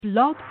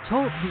Blog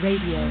Talk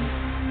Radio.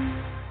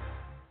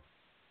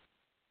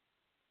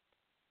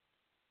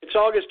 It's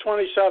August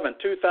 27,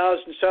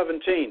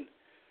 2017.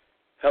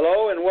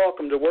 Hello and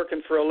welcome to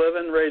Workin for a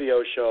Livin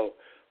radio show,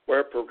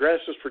 where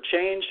progressives for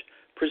change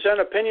present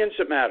opinions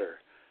that matter.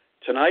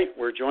 Tonight,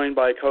 we're joined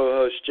by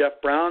co-hosts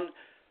Jeff Brown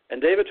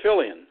and David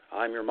Fillion.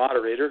 I'm your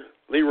moderator,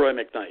 Leroy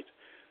McKnight.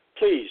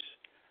 Please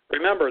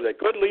remember that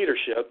good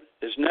leadership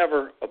is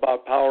never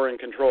about power and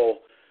control,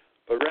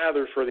 but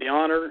rather for the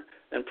honor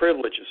and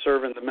privilege of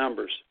serving the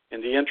members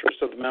in the interest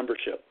of the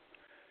membership.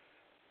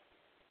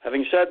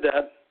 Having said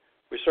that,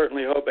 we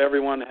certainly hope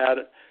everyone had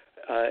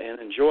and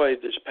enjoyed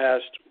this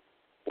past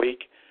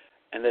week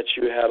and that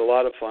you had a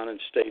lot of fun and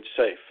stayed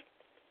safe.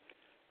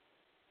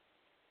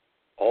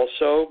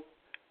 Also,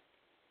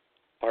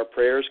 our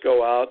prayers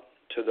go out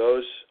to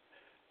those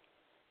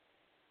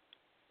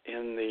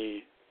in the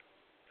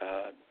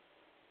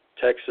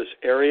Texas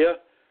area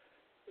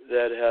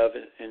that have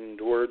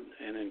endured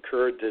and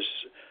incurred this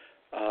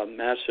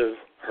massive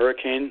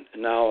hurricane,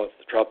 and now a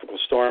tropical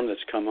storm that's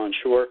come on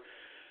shore.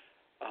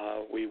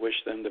 We wish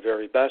them the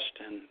very best,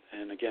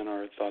 and again,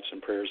 our thoughts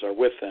and prayers are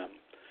with them.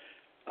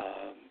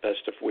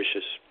 Best of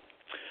wishes.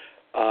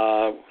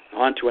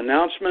 On to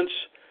announcements.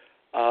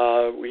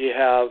 We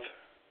have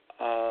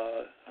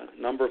a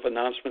number of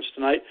announcements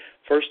tonight.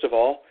 First of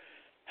all,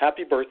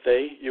 happy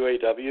birthday,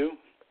 UAW,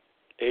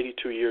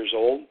 82 years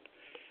old.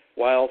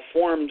 While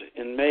formed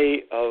in May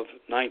of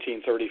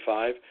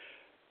 1935,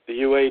 the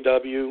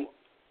UAW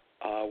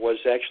was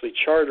actually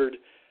chartered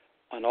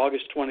on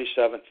August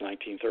 27,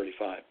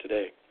 1935,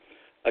 today.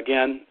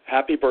 Again,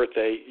 happy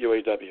birthday,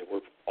 UAW.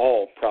 We're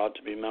all proud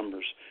to be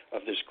members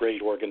of this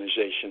great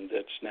organization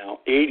that's now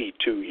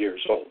 82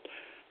 years old.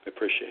 We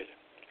appreciate it.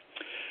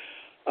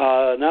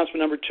 Announcement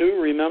number 2,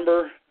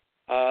 remember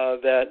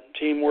that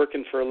Team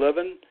Workin for a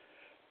Livin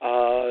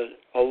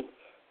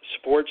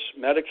supports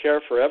Medicare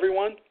for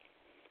everyone.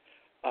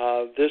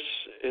 This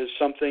is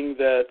something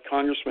that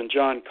Congressman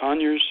John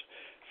Conyers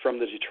from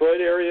the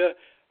Detroit area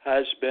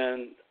has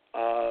been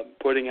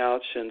putting out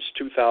since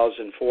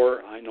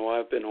 2004. I know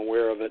I've been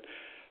aware of it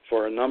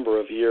for a number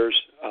of years,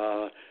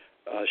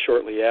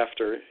 shortly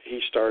after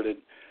he started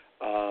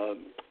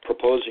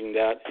proposing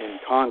that in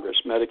Congress,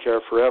 Medicare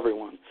for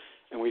everyone.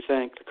 And we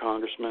thank the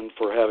congressman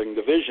for having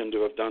the vision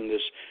to have done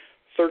this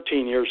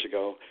 13 years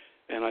ago,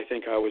 and I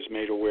think I was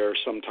made aware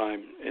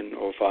sometime in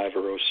 05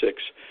 or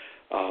 06.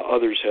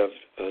 Others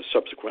have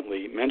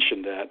subsequently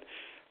mentioned that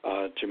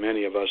to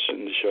many of us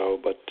in the show,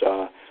 but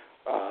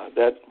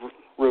that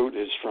root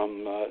is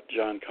from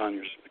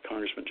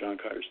Congressman John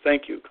Conyers.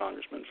 Thank you,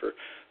 Congressman, for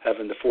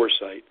having the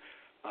foresight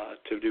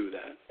to do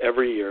that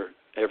every year,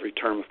 every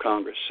term of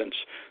Congress since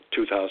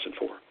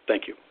 2004.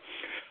 Thank you.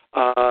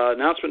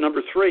 Announcement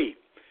number 3,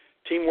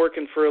 Team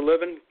Workin for a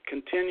Livin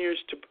continues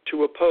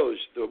to oppose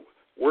the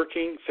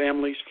Working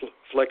Families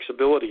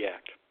Flexibility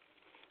Act.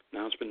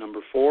 Announcement number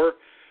 4,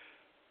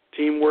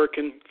 Team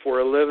Workin for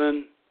a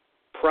Livin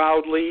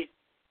proudly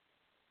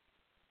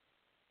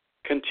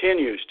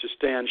continues to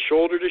stand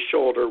shoulder to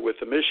shoulder with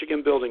the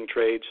Michigan building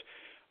trades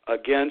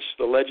against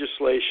the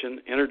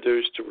legislation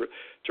introduced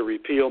to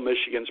repeal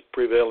Michigan's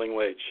prevailing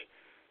wage.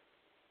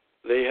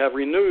 They have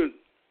renewed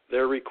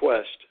their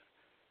request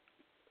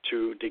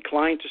to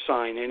decline to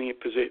sign any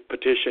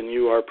petition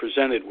you are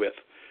presented with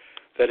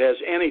that has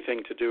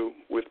anything to do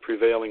with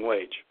prevailing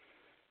wage.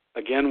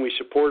 Again, we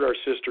support our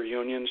sister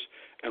unions,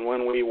 and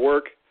when we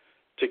work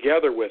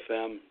together with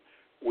them,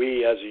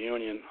 we as a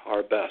union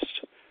are best.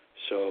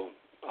 So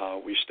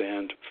we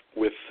stand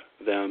with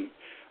them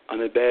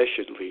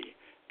unabashedly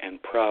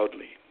and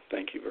proudly.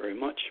 Thank you very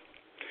much.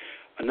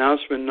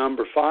 Announcement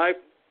number 5,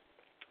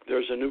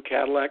 there's a new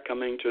Cadillac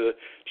coming to the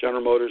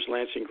General Motors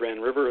Lansing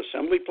Grand River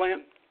Assembly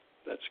Plant.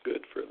 That's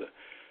good for the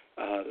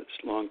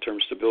long-term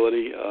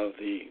stability of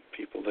the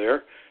people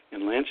there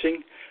in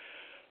Lansing.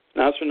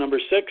 Announcement number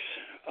 6,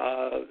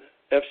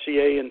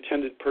 FCA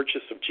intended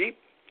purchase of Jeep.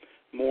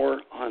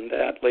 More on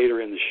that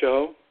later in the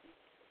show.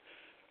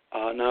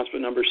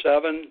 Announcement number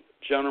 7,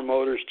 General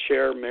Motors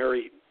Chair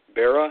Mary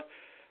Barra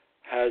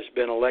has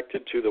been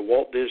elected to the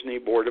Walt Disney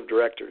Board of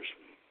Directors,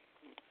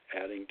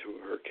 adding to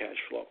her cash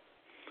flow.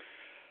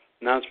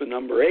 Announcement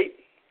number 8,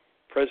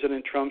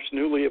 President Trump's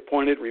newly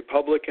appointed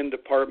Republican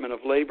Department of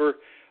Labor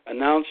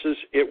announces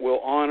it will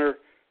honor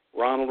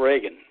Ronald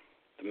Reagan,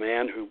 the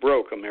man who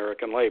broke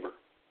American labor.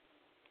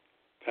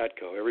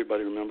 PATCO,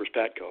 everybody remembers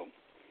PATCO.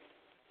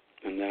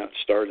 And that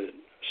started a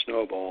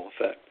snowball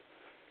effect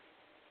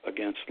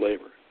against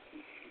labor.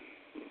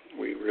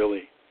 We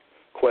really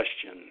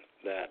question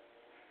that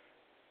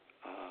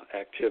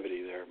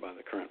activity there by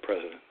the current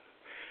president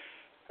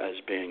as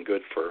being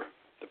good for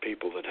the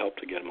people that helped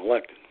to get him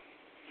elected.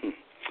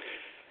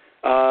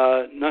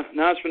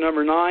 Announcement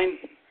number 9,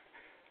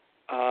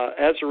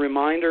 as a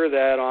reminder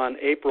that on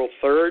April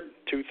 3rd,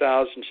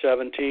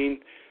 2017,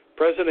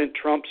 President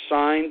Trump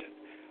signed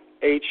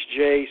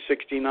HJ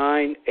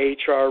 69,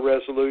 HR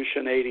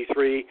Resolution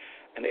 83,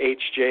 and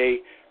HJ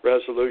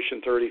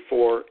Resolution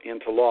 34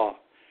 into law.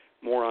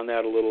 More on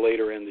that a little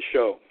later in the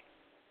show.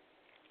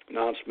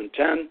 Announcement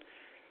 10,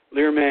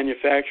 Lear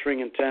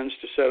Manufacturing intends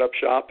to set up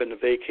shop in the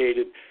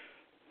vacated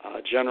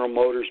General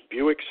Motors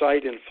Buick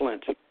site in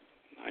Flint.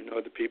 I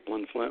know the people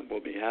in Flint will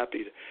be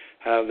happy to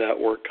have that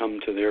work come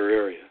to their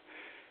area.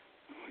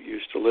 I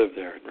used to live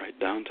there, right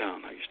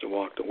downtown. I used to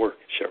walk to work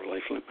at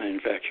Chevrolet Flint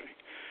Manufacturing.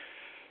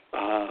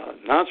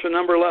 Announcement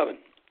number 11.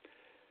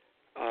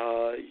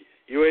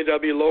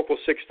 UAW Local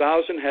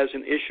 6000 has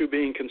an issue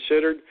being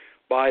considered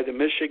by the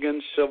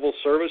Michigan Civil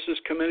Services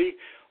Committee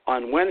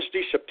on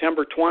Wednesday,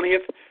 September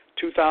 20th,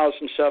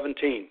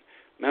 2017.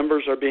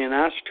 Members are being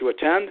asked to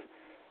attend.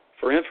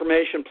 For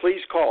information,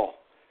 please call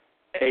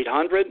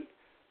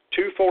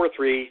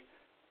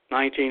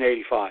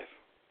 800-243-1985.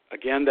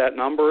 Again, that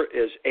number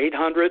is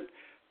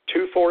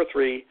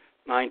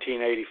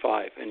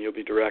 800-243-1985, and you'll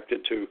be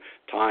directed to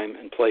time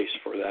and place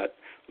for that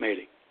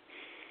meeting.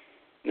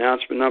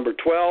 Announcement number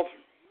 12,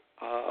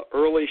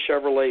 early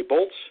Chevrolet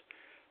Bolts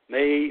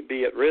may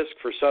be at risk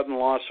for sudden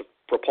loss of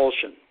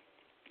propulsion.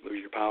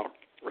 Lose your power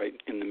right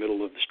in the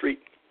middle of the street.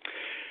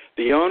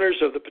 The owners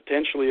of the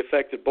potentially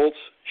affected Bolts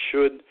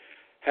should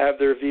have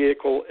their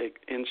vehicle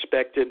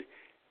inspected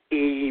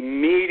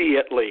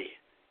immediately.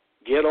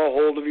 Get a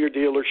hold of your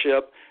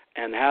dealership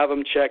and have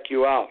them check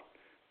you out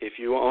if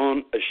you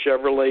own a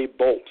Chevrolet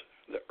Bolt,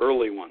 the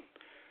early one.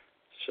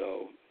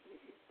 So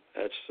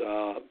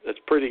that's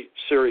pretty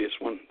serious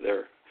one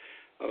there.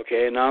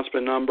 Okay,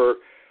 announcement number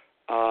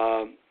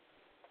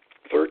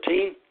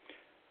 13.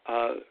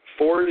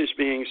 Ford is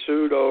being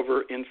sued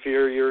over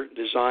inferior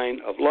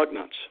design of lug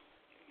nuts.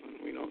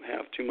 We don't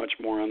have too much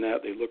more on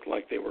that. They look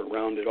like they were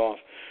rounded off,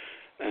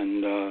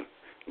 and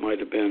might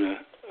have been a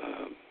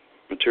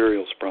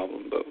materials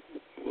problem, but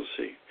we'll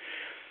see.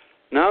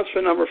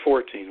 Announcement number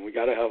 14. We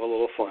got to have a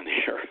little fun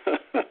here.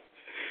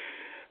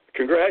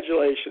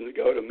 Congratulations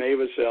go to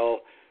Mavis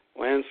L.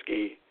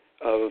 Lansky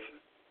of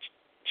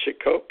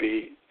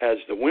Chicopee as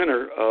the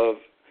winner of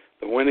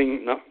the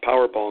winning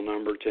Powerball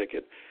number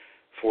ticket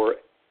for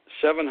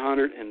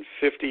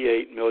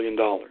 $758 million.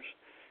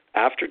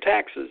 After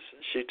taxes,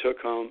 she took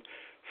home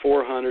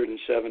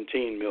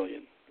 $417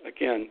 million.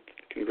 Again,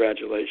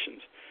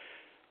 congratulations.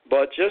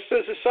 But just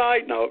as a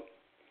side note,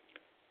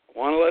 I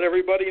want to let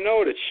everybody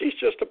know that she's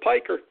just a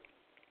piker.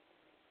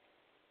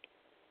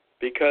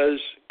 Because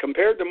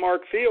compared to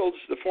Mark Fields,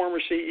 the former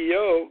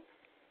CEO,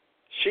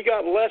 she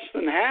got less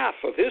than half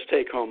of his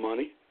take-home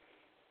money.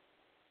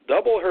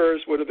 Double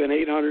hers would have been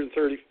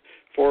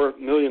 $834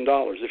 million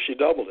if she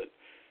doubled it.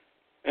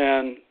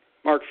 And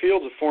Mark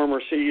Fields, the former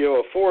CEO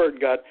of Ford,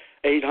 got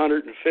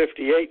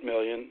 $858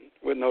 million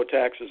with no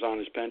taxes on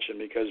his pension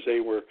because they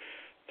were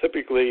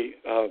typically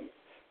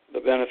the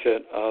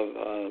benefit of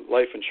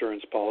life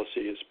insurance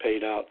policy is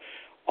paid out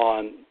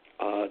on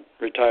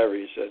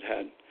retirees that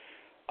had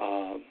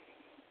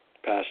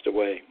passed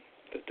away,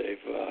 that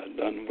they've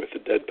done with the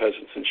Dead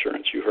Peasants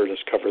Insurance. You heard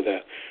us cover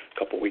that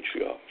a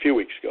few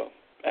weeks ago.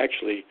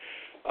 Actually,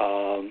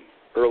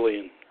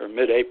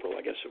 mid-April,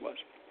 I guess it was.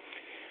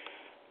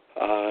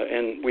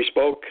 And we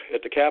spoke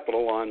at the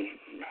Capitol on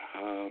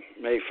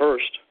May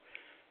 1st,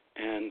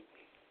 and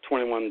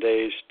 21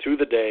 days to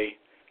the day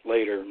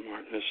later,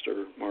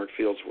 Mr. Mark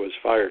Fields was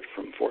fired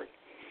from Ford.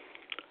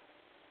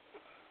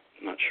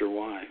 Not sure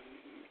why,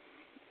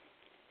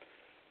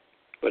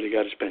 but he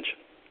got his pension.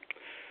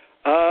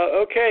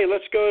 Okay,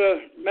 let's go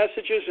to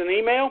messages and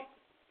email.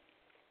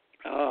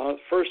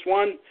 First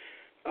one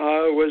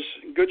was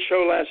good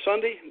show last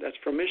Sunday. That's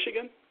from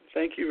Michigan.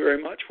 Thank you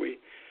very much. We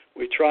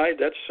tried.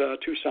 That's 2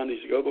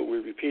 Sundays ago, but we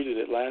repeated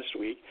it last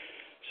week.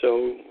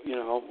 So,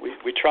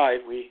 we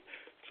tried. We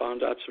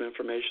found out some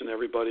information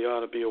everybody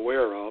ought to be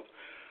aware of.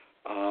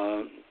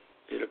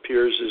 It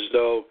appears as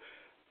though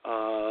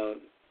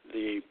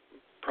the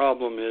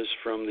problem is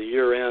from the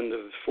year end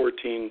of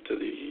 14 to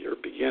the year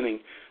beginning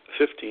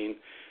of 15,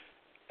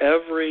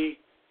 every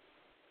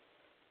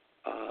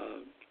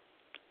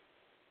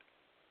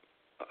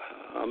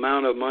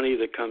amount of money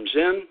that comes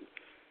in,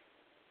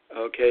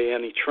 okay,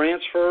 any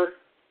transfer,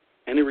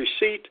 any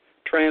receipt,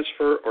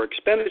 transfer, or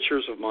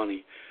expenditures of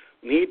money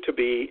need to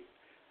be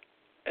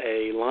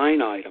a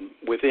line item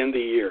within the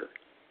year.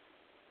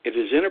 It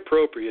is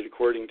inappropriate,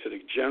 according to the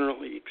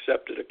generally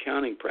accepted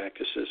accounting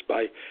practices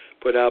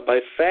put out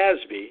by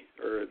FASB,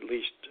 or at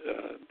least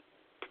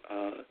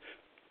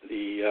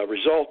the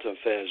result of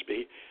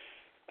FASB,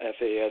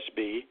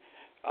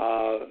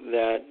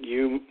 that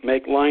you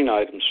make line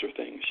items for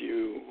things.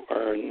 You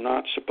are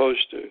not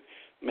supposed to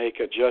make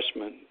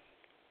adjustment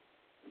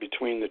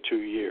between the 2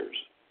 years.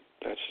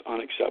 That's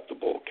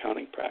unacceptable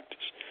accounting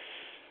practice.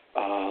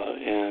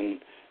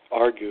 And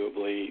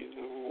arguably,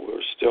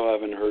 we still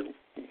haven't heard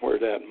where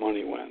that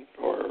money went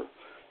or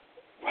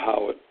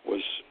how it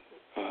was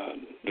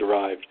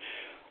derived.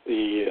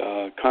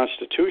 The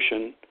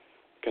Constitution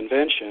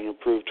Convention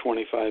approved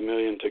 $25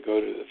 million to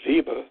go to the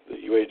VEBA, the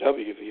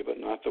UAW VEBA,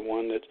 not the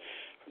one that's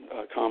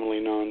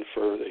commonly known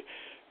for the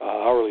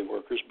hourly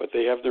workers, but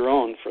they have their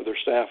own for their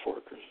staff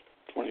workers.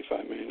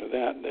 $25 million of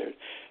that. They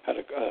had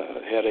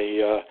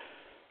a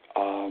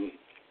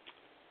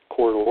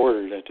court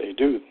order that they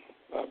do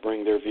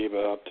bring their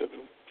VEBA up to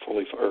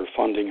fully or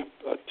funding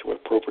to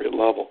appropriate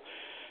level.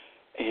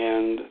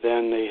 And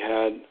then they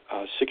had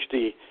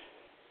 $60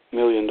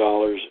 million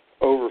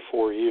over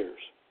 4 years.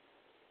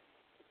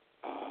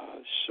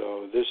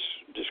 So this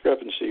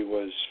discrepancy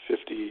was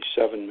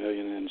 $57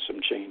 million and some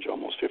change,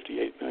 almost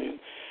 $58 million.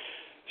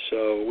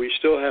 So we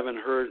still haven't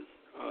heard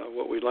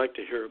what we'd like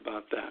to hear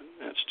about that.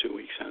 That's 2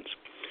 weeks hence.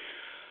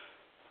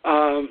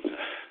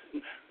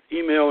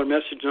 Email or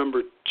message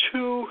number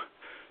 2,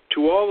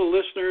 to all the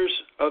listeners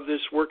of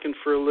this Workin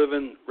for a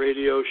Livin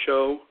radio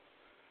show,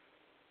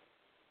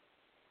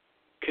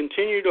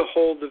 continue to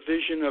hold the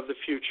vision of the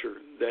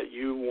future that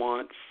you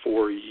want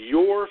for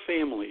your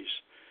families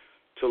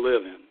to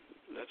live in.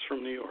 That's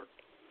from New York.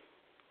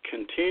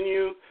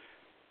 Continue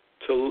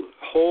to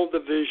hold the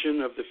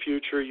vision of the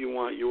future you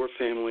want your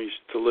families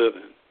to live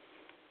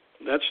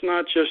in. That's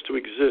not just to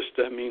exist,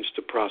 that means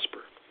to prosper.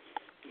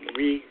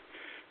 We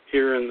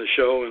here in the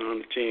show and on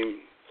the team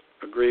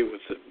agree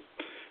with the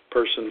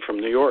person from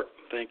New York.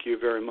 Thank you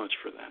very much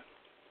for that.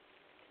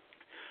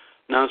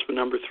 Announcement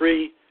number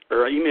 3,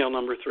 or email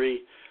number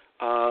 3,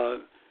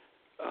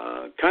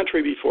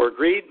 country before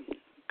greed,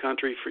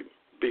 country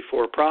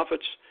before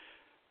profits,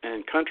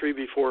 and country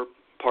before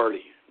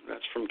party.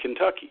 That's from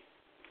Kentucky.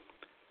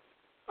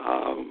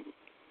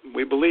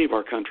 We believe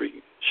our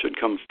country should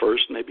come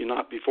first, maybe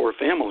not before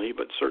family,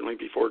 but certainly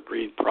before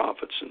greed,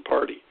 profits, and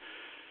party.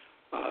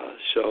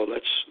 So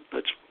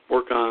let's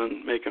work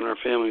on making our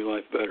family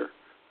life better.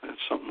 That's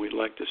something we'd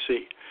like to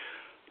see.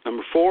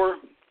 Number 4,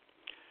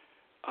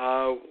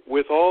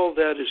 with all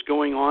that is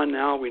going on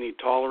now, we need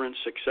tolerance,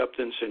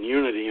 acceptance, and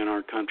unity in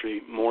our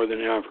country more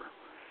than ever.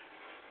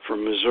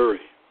 From Missouri,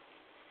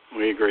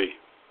 we agree.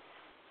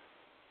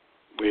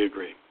 We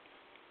agree.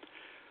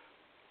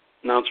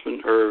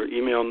 Announcement or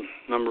email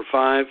number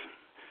 5,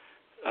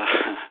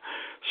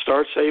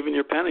 start saving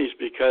your pennies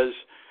because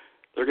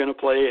they're going to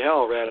play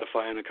hell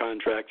ratifying a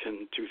contract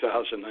in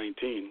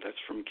 2019. That's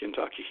from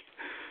Kentucky.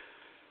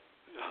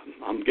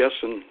 I'm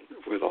guessing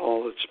with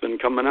all that's been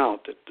coming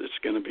out that it's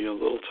going to be a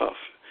little tough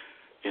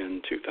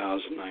in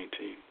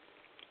 2019.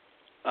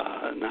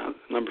 Now,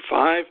 number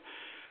 5,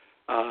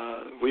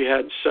 we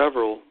had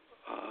several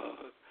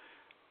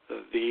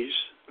of these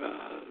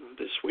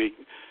this week,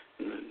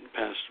 in the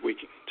past week,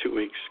 2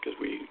 weeks, because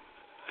we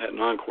had an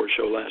encore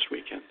show last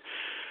weekend.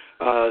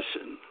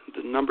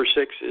 The number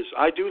 6 is,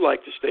 I do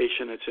like the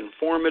station. It's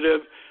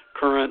informative,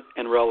 current,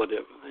 and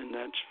relative. And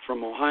that's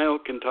from Ohio,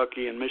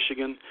 Kentucky, and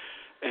Michigan.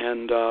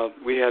 And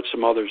we had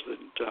some others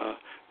that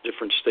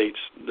different states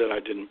that I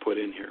didn't put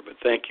in here. But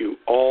thank you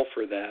all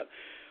for that.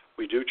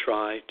 We do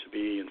try to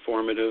be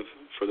informative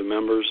for the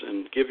members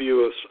and give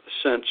you a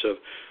sense of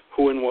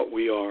who and what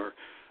we are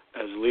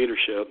as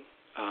leadership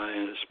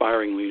and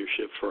aspiring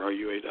leadership for our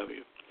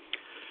UAW.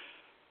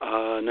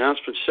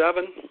 Announcement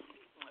 7.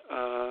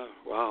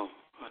 Wow,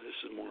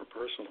 this is more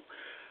personal.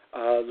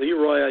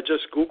 Leroy, I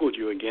just Googled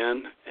you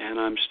again, and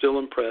I'm still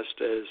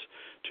impressed as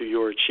to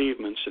your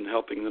achievements in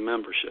helping the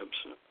membership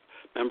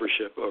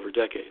over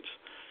decades.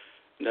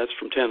 And that's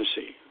from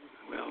Tennessee.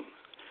 Well,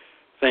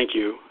 thank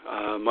you.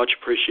 Much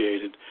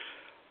appreciated.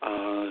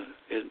 I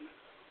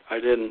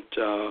didn't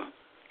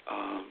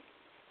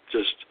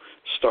just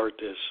start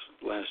this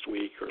last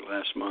week or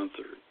last month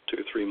or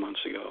 2 or 3 months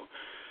ago.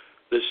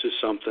 This is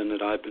something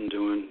that I've been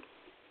doing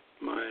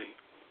my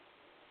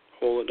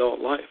whole adult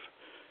life.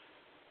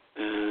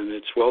 And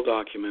it's well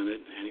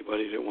documented.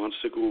 Anybody that wants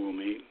to Google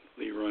me,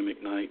 Leroy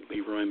McKnight,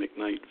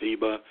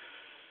 VEBA,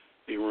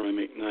 Leroy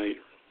McKnight,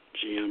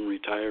 GM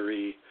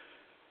retiree,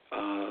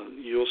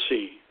 you'll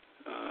see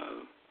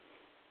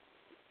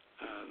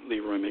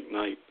Leroy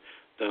McKnight,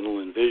 Dental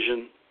and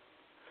Vision.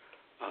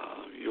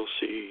 You'll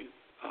see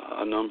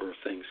a number of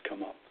things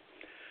come up.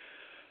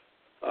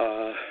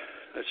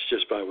 That's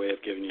just by way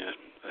of giving you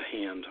a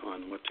hand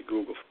on what to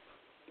Google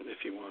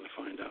if you want to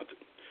find out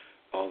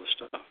all the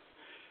stuff.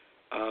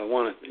 I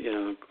want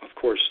to, of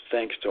course,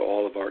 thanks to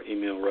all of our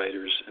email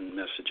writers and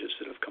messages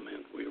that have come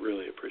in. We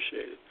really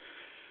appreciate it.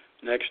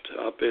 Next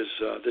up is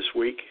This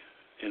Week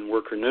in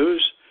Worker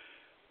News.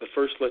 But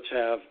first, let's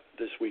have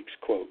this week's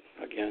quote.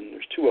 Again,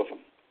 there's 2 of them.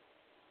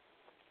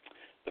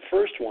 The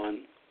first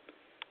one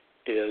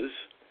is,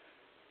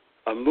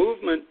 a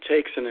movement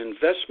takes an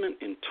investment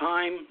in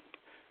time,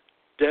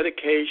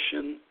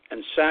 dedication,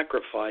 and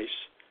sacrifice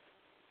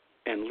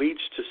and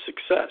leads to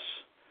success.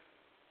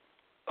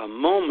 A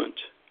moment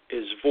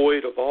is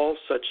void of all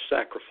such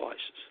sacrifices.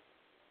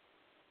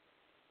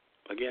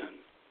 Again,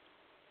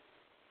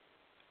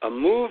 a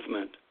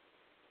movement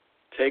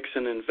takes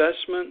an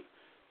investment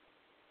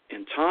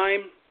in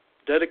time,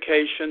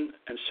 dedication,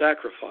 and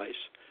sacrifice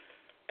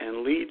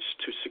and leads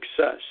to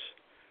success.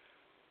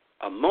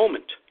 A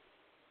moment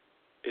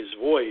is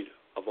void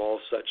of all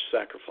such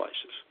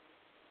sacrifices.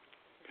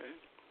 Okay.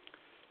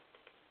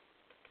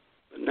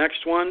 The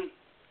next one,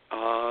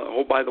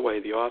 by the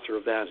way, the author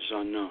of that is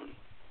unknown.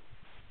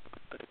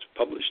 It's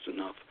published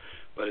enough,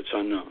 but it's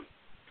unknown.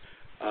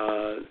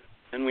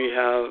 And we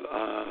have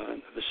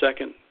the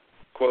second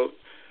quote,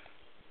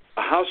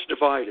 a house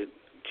divided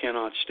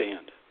cannot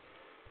stand.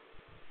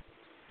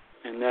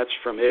 And that's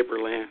from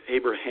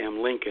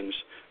Abraham Lincoln's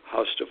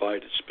House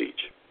divided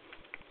speech.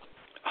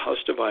 House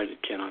divided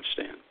cannot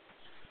stand.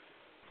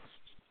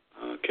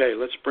 Okay,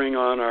 let's bring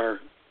on our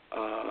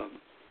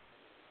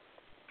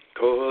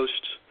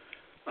co-hosts,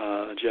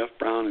 Jeff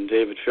Brown and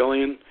David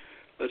Fillion.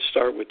 Let's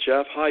start with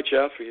Jeff. Hi,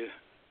 Jeff. Are you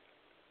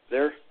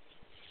there?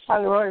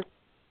 Hi, Roy.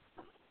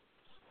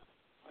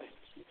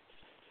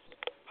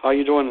 How are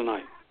you doing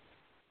tonight?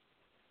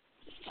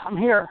 I'm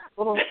here.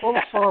 A little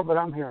sore, but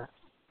I'm here.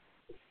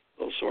 A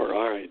little sore.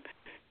 All right.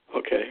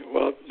 Okay.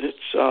 Well,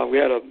 it's we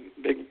had a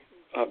big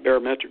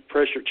barometric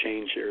pressure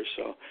change here,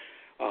 so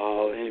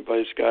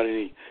anybody's got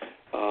any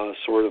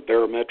sort of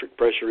barometric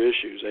pressure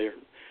issues, it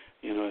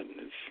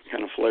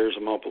kind of flares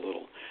them up a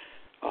little.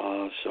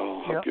 So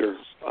I hope you're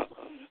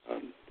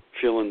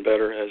feeling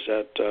better as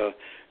that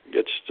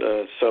gets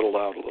settled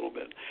out a little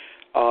bit.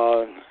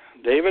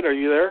 David, are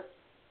you there?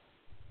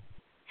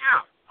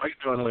 Yeah. How you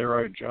doing,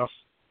 Leroy, Jeff?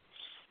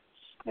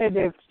 Hey,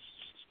 Dave.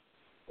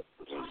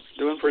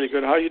 Doing pretty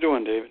good. How are you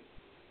doing, David?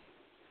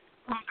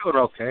 I'm doing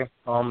okay.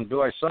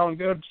 Do I sound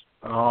good?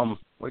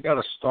 We got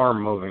a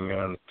storm moving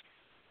in,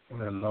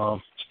 and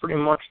it's pretty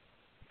much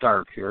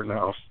dark here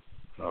now.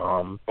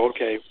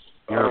 Okay.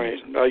 All right.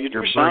 You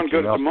do sound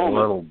good at the moment. A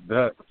little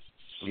bit.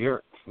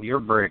 You're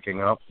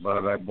breaking up,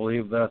 but I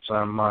believe that's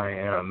on my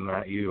end,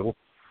 not you.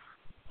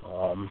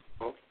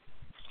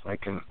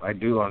 I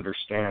do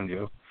understand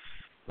you,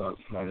 but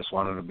I just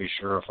wanted to be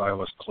sure if I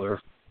was clear.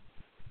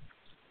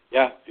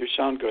 Yeah, you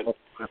sound good.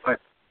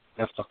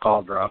 If the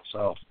call drops,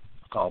 I'll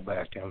call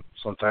back in.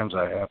 Sometimes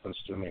that happens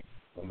to me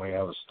when we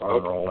have a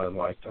storm roll in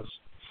like this.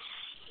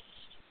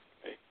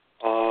 Okay.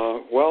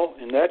 Well,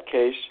 in that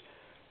case,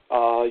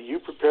 you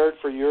prepared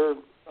for your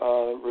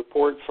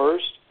report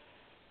first,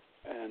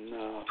 and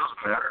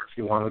doesn't matter if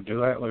you want to do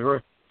that,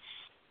 Leroy.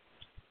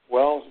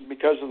 Well,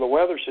 because of the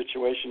weather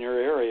situation in your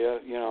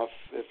area,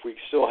 if we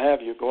still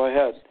have you, go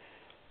ahead.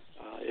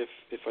 If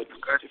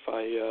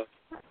I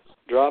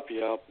drop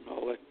you, I'll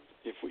let.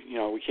 If we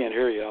can't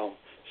hear you, I'll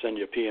send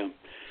you a PM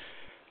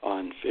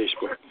on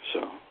Facebook.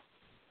 So,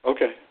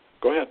 okay,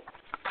 go ahead.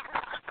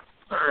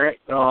 All right.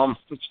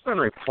 It's been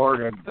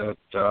reported that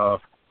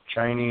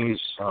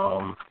Chinese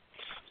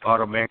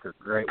automaker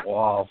Great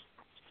Wall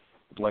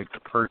would like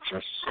to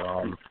purchase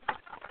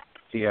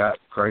Fiat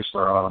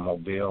Chrysler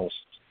automobiles.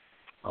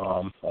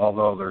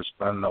 Although there's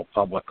been no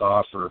public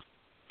offer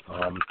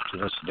to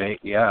this date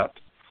yet,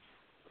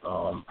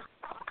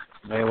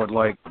 they would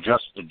like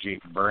just the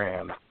Jeep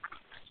brand.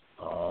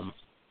 I'm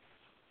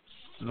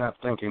not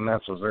thinking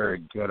that's a very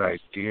good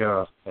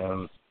idea,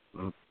 and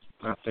I'm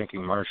not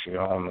thinking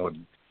Marcion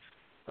would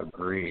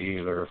agree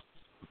either,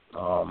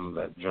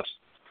 that just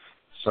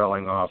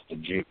selling off the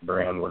Jeep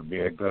brand would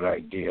be a good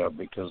idea,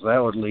 because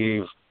that would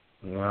leave,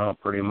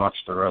 pretty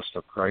much the rest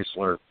of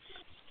Chrysler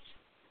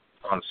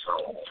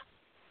unsold.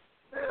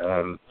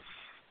 And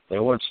they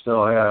would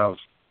still have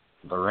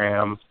the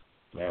Ram,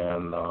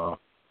 and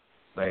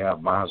they have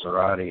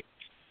Maserati,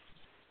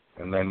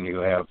 and then you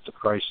have the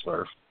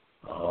Chrysler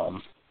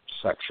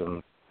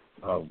section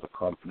of the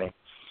company.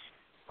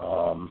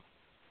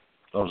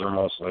 Those are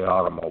mostly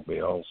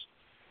automobiles,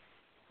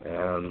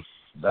 and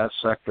that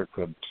sector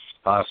could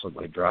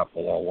possibly drop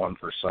below 1%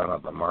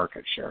 of the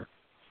market share.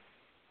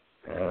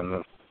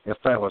 And if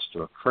that was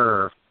to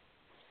occur,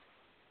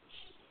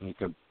 you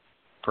could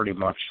pretty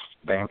much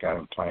bank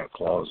on plant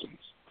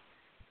closings.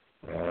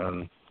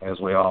 And as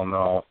we all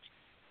know,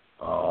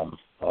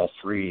 all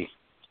three,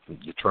 the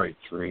Detroit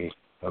three,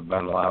 have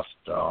been left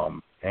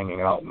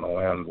hanging out in the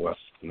wind with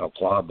no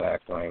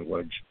clawback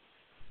language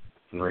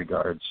in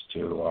regards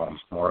to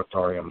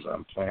moratoriums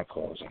on plant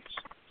closings.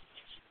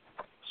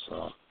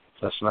 So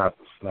that's not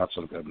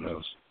some good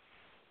news.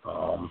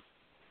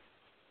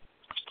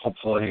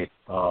 Hopefully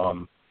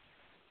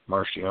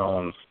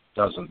Marcion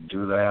doesn't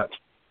do that.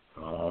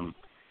 It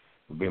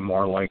would be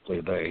more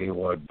likely that he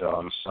would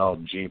sell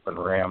Jeep and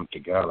Ram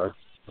together,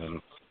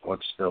 and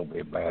would still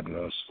be bad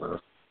news for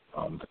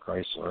the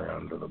Chrysler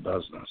end of the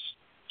business.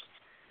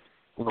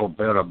 A little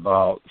bit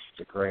about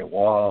the Great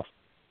Wall.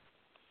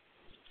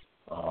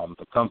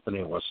 The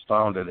company was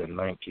founded in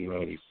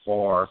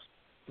 1984.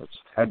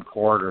 It's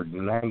headquartered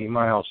 90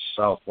 miles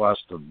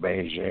southwest of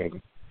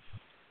Beijing.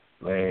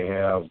 They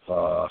have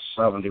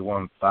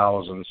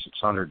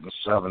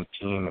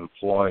 71,617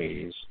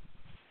 employees.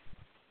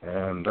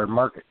 And their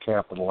market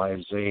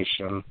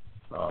capitalization,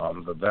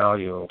 the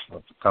value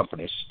of the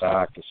company's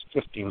stock is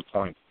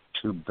 $15.2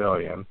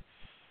 billion.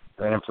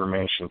 That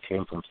information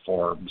came from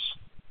Forbes.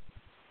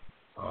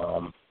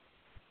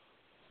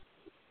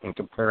 In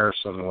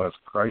comparison with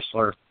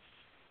Chrysler,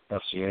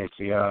 FCA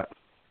Fiat,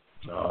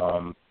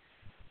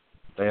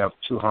 they have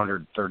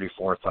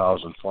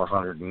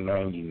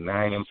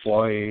 234,499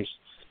 employees,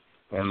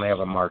 and they have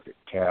a market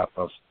cap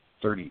of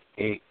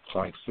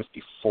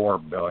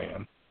 $38.54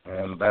 billion.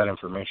 And that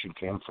information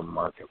came from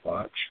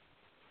MarketWatch.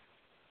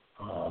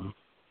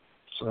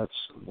 So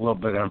that's a little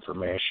bit of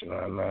information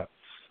on that.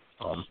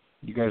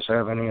 You guys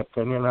have any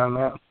opinion on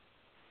that?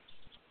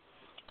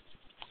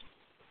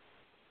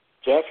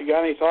 Jeff, you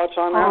got any thoughts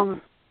on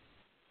that?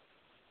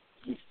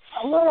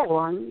 A little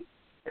one.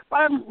 if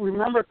I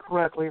remember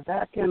correctly,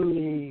 back in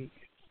the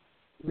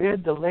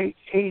mid to late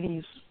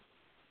 80s,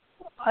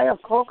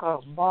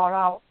 Caucus bought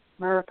out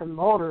American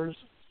Motors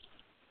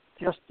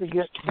just to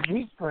get the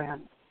Jeep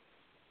brand.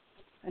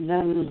 And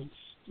then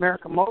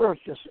American Motors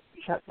just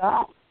shut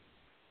down.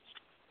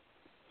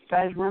 You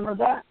guys remember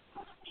that?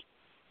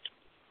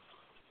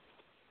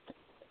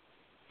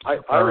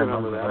 I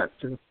remember that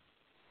too.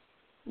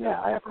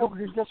 Yeah,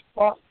 Caucus just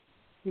bought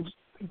he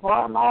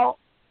bought them out,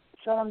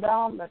 shut them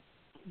down, but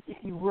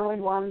he really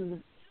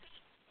wanted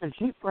the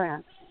Jeep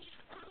brand.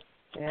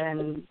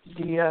 And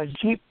the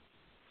Jeep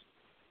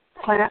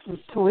plant in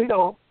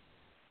Toledo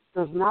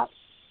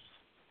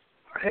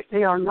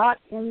they are not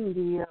in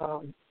the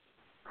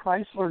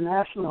Chrysler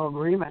National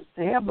Agreement.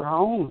 They have their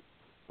own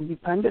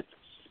independent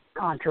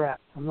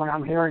contract, from what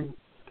I'm hearing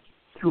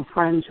through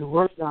friends who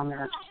work down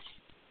there.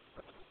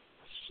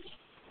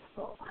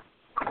 So,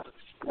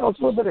 it's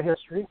a little bit of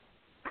history.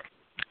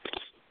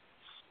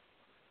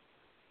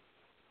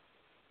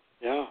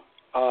 Yeah,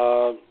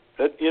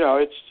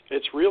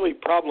 it's really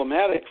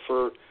problematic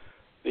for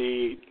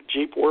the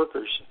Jeep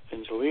workers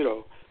in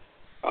Toledo.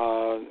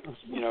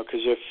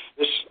 Because if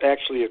this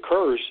actually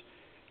occurs,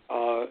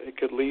 it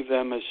could leave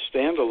them as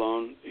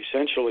standalone,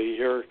 essentially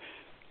here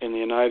in the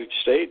United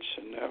States,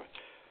 and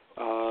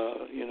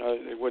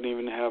they wouldn't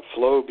even have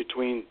flow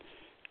between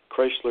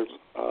Chrysler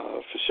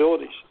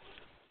facilities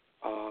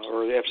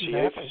or the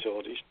FCA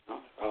facilities.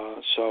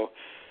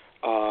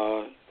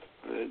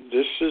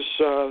 This is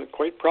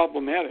quite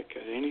problematic.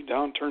 Any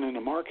downturn in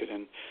the market,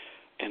 and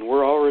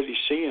we're already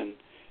seeing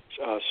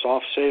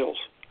soft sales.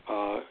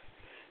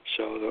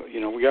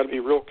 We got to be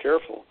real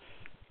careful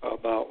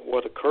about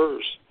what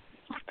occurs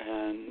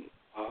and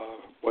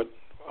what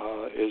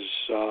is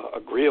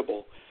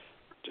agreeable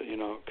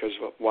to, because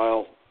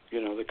while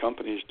the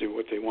companies do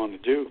what they want to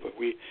do, but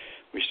we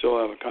still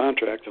have a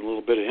contract and a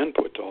little bit of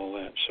input to all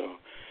that. So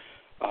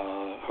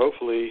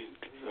hopefully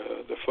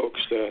the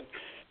folks that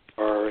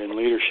are in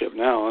leadership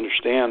now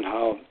understand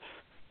how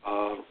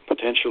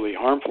potentially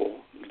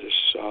harmful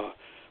this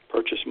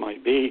purchase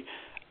might be,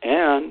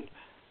 and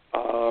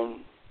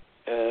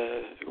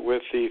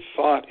with the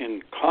thought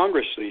in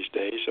Congress these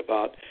days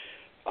about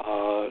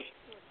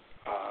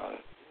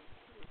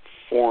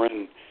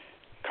foreign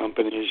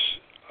companies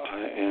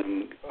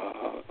and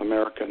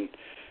American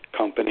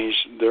companies,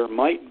 there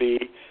might be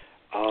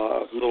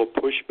a little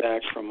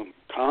pushback from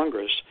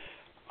Congress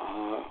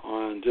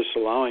on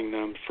disallowing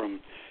them from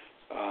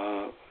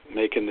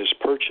making this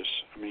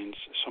purchase. I mean,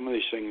 some of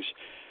these things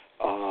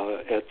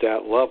at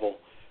that level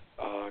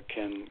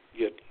can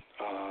get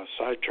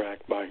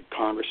sidetracked by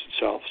Congress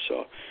itself.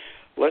 So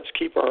let's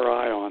keep our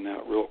eye on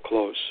that real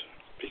close,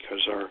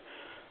 because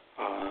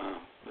I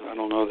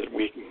don't know that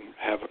we can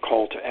have a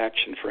call to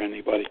action for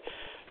anybody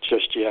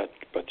just yet,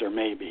 but there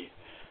may be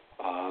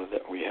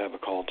that we have a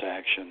call to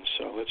action.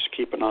 So let's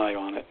keep an eye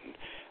on it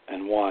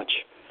and watch.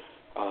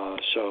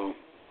 So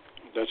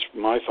that's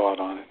my thought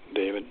on it,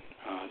 David.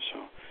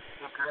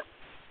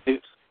 Okay.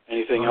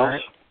 Anything All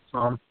else?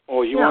 right.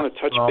 You want to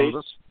touch base?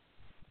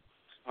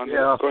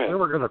 Yeah, go ahead. we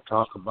were going to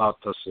talk about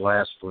this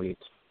last week,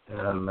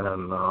 and then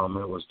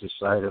it was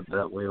decided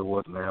that we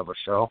wouldn't have a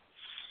show.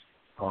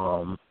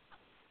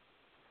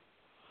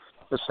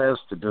 This has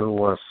to do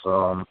with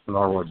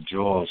Norwood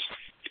Jewel's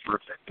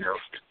birthday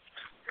gift.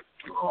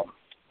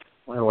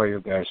 What do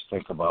you guys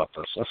think about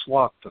this? Let's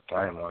walk the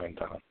timeline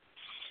down.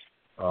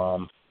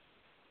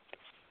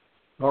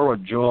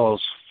 Norwood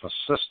Jewel's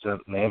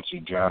assistant, Nancy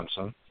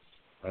Johnson,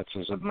 that's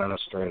his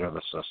administrative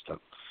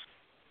assistant.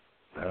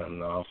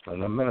 And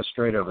an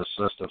administrative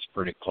assistant's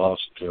pretty close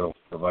to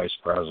the vice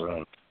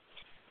president.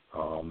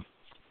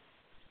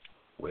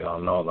 We all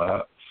know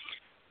that.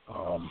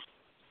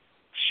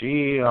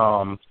 She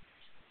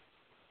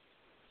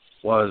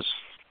was,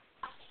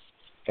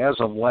 as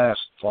of last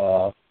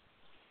fall,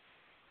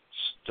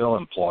 still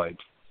employed.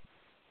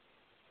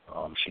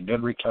 She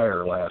did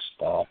retire last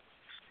fall,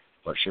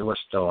 but she was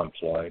still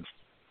employed.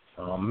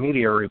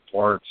 Media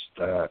reports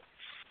that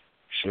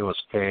she was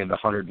paid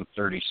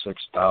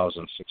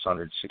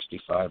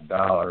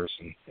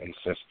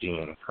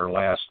 $136,665.15, her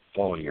last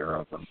full year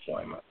of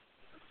employment.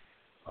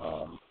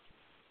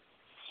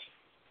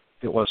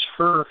 It was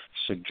her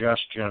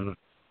suggestion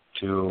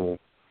to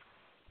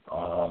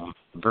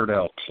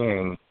Verdell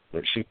King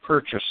that she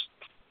purchased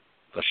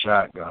the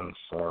shotgun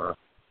for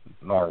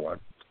Norwood.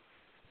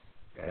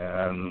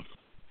 And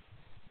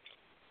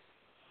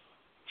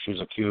she's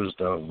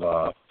accused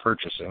of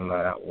purchasing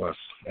that with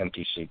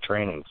NTC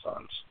training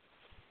funds.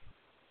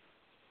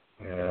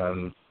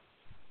 And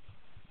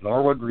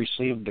Norwood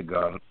received the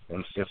gun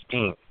in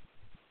 2015.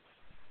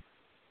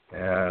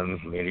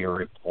 And media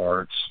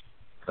reports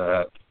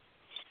that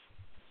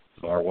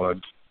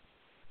Norwood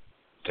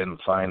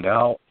didn't find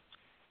out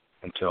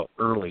until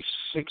early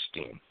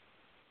 2016.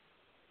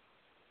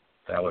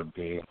 That would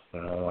be, I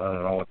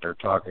don't know what they're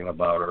talking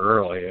about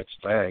early. It's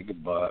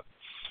vague, but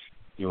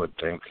you would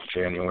think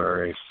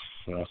January,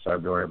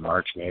 February,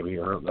 March maybe,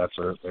 or that's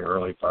the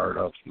early part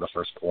of the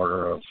first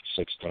quarter of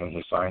 2016.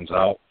 He finds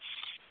out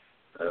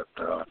that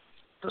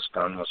this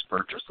gun was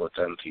purchased with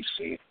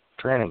NTC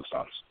training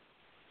funds.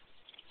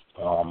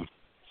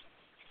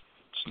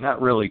 It's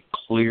not really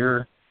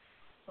clear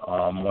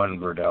when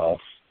Verdell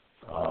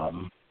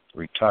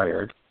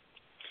retired,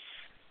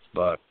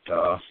 but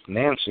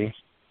Nancy,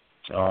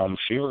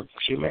 she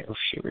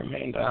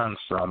remained on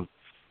from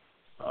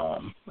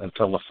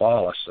until the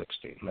fall of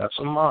 16. That's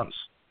a month.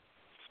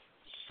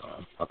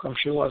 How come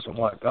she wasn't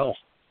let go?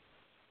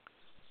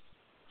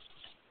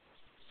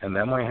 And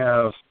then we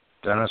have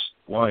Dennis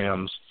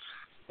Williams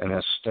in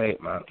his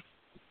statement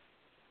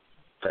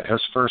that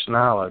his first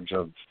knowledge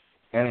of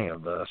any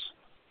of this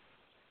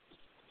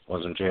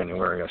was in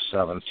January of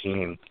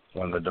 17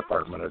 when the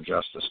Department of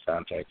Justice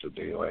contacted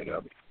the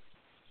UAW.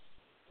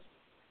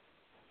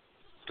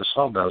 This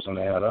all doesn't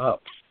add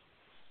up.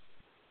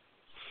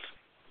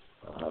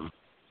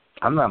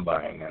 I'm not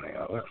buying any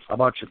of it. How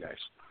about you guys?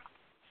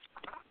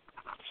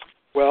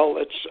 Well,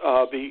 let's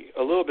be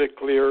a little bit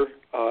clear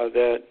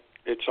that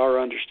it's our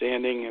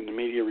understanding, and the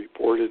media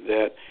reported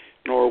that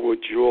Norwood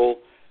Jewell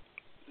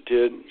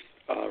did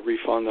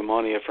refund the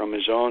money from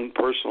his own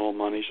personal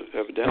monies,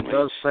 evidently. It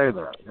does say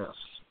that, yes.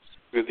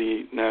 To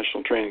the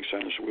National Training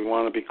Center. So we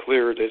want to be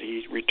clear that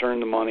he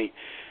returned the money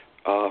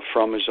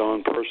from his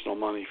own personal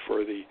money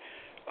for the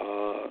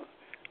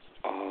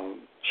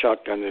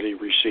shotgun that he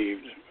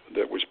received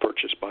that was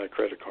purchased by a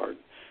credit card,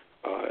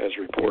 as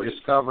reported.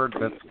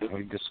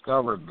 We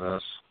discovered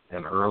this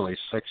in early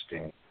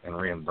 16 and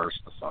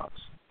reimbursed the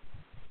funds.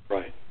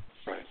 Right.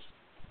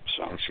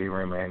 So. And she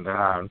remained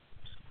on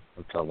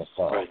until the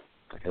fall. Right.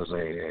 His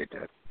AA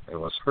did. It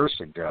was her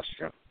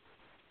suggestion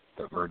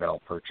that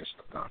Verdell purchased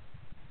the gun.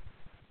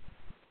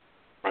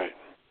 Right.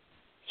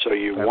 So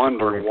you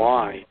wonder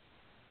why,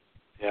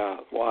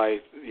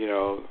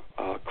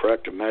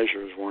 corrective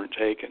measures weren't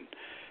taken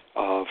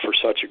for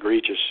such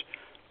egregious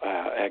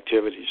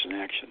activities and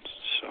actions.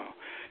 So.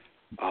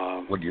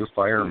 Would you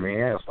fire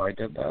me if I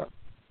did that?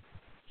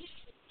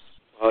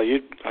 Well,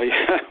 you'd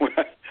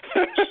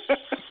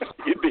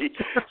be,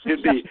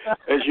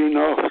 as you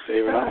know,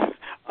 David.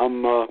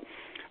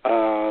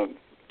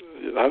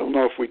 I don't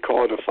know if we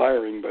call it a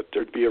firing, but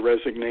there'd be a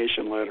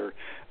resignation letter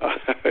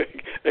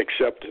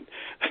accepted.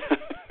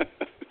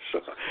 So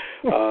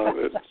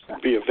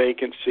it'd be a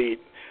vacant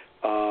seat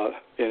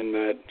in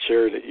that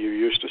chair that you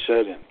used to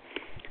sit in,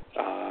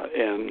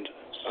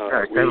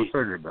 I kind of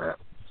figured that.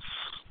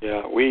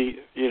 Yeah, we,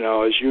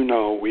 as you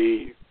know,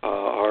 we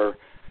are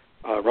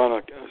run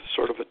a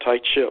sort of a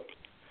tight ship,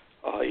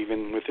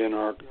 even within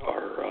our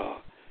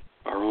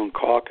own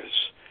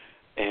caucus.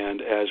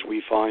 And as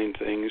we find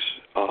things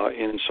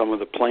in some of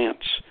the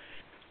plants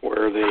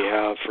where they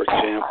have, for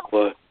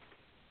example,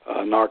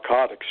 a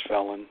narcotics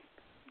felon,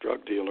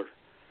 drug dealer,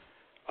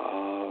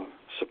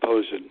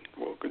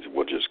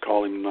 we'll just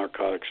call him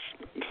narcotics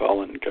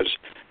felon because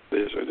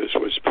this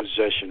was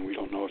possession. We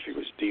don't know if he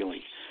was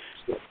dealing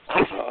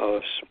a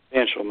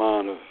substantial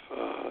amount of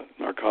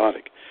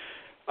narcotic.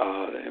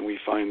 And we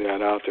find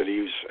that out that he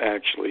was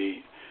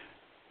actually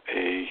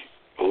a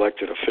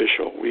elected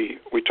official. We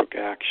took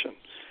action.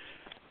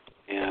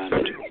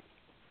 And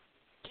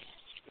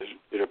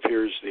it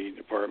appears the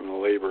Department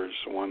of Labor is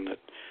the one that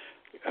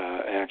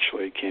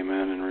actually came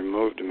in and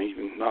removed him,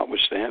 even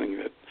notwithstanding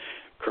that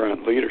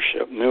current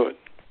leadership knew it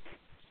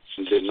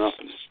and did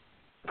nothing.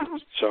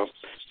 So,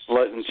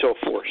 until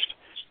forced.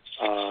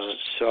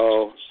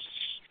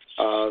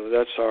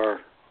 That's our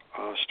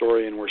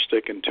story, and we're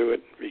sticking to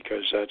it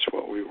because that's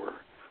what we were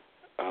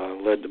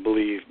led to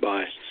believe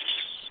by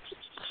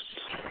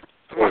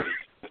authority,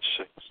 let's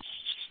say.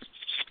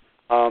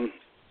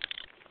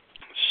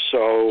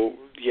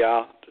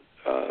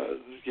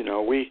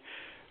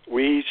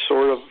 We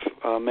sort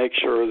of make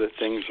sure that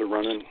things are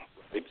running,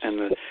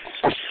 and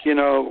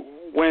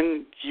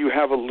when you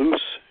have a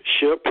loose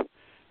ship,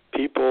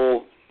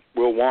 people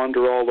will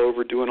wander all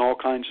over doing all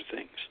kinds of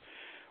things.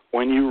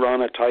 When you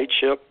run a tight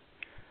ship,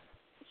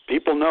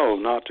 people know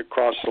not to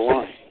cross the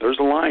line. There's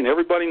a line.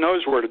 Everybody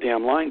knows where the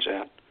damn line's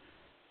at.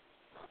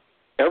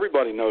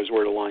 Everybody knows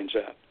where the line's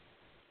at.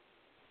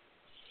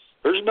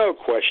 There's no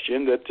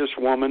question that this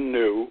woman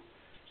knew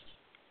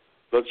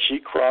that she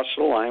crossed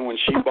the line when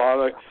she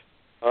bought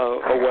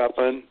a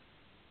weapon,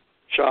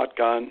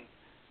 shotgun,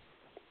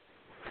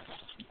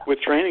 with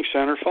training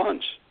center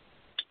funds.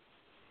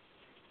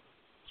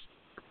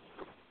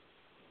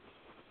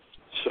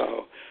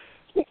 So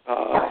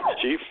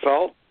she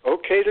felt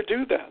okay to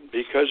do that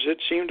because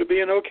it seemed to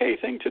be an okay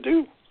thing to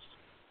do.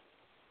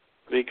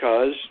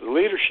 Because the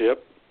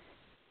leadership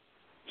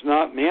is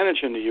not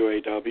managing the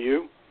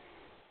UAW.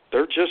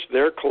 They're just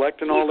there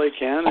collecting all they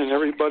can, and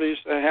everybody's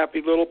a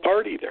happy little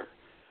party there.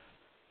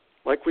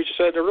 Like we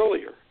said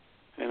earlier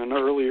in an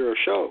earlier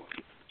show.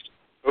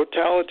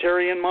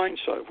 Totalitarian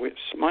mindset.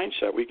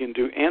 We can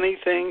do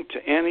anything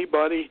to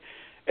anybody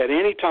at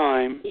any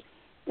time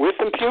with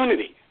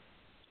impunity.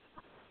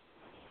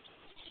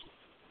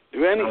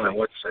 Do anything.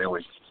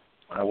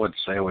 I would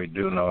say we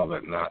do know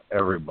that not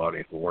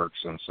everybody who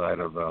works inside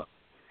of the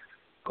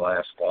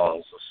glass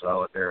walls of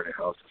Solidarity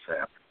House is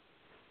happy.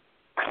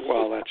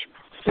 Well, that's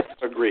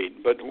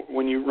Agreed. But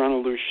when you run a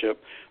loose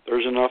ship,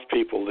 there's enough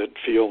people that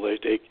feel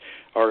they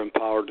are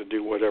empowered to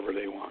do whatever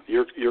they want.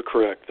 You're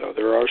correct, though.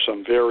 There are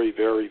some very,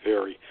 very,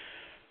 very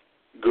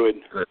good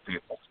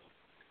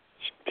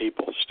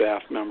people,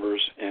 staff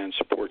members and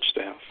support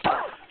staff.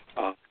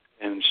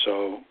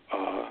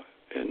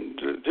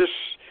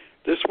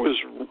 This was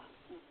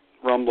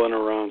rumbling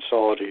around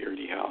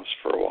Solidarity House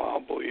for a while,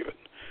 believe it.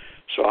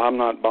 So I'm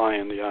not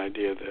buying the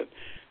idea that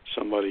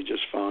somebody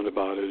just found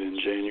about it in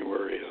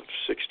January of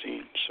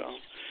 16. So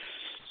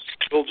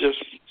we'll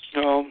just,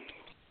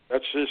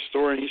 that's his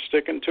story and he's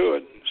sticking to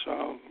it.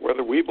 So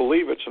whether we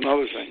believe it's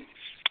another thing.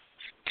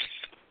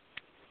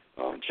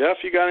 Jeff,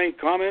 you got any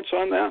comments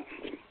on that?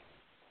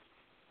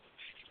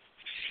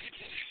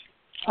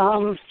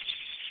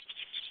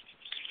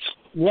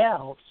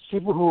 Yeah,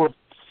 people who have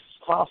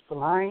crossed the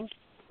line,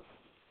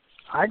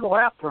 I go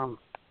after them.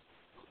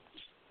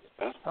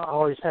 Yeah. I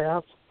always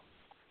have.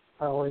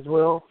 I always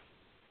will.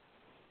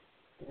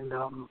 And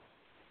a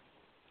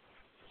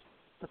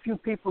few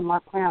people in my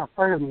clan are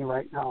afraid of me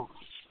right now.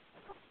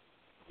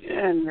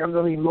 And they're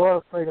going to be more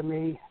afraid of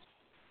me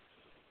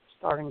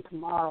starting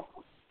tomorrow.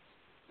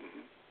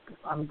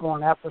 I'm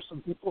going after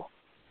some people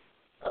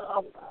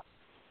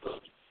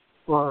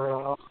for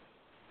a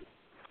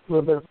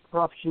little bit of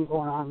corruption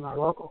going on in our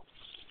local.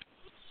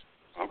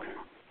 Okay.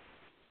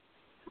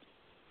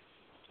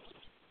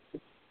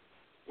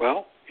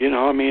 Well,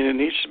 it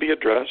needs to be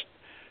addressed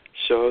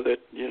so that,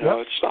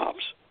 it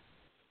stops.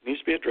 It needs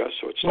to be addressed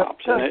so it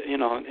stops. Yep.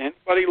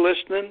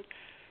 And,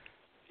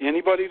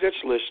 anybody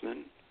that's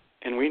listening,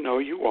 and we know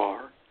you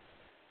are,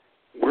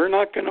 we're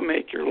not going to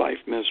make your life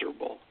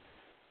miserable.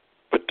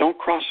 But don't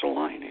cross the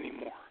line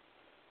anymore.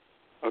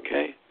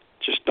 Okay?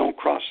 Just don't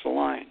cross the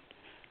line.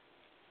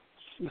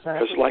 Exactly.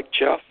 Because like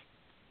Jeff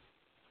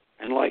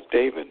and like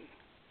David,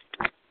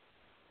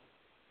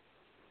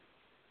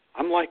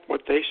 I'm like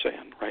what they're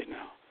saying right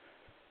now.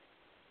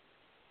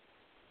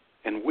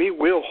 And we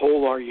will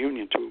hold our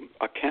union to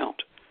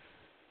account.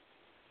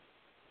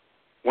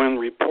 When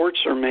reports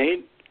are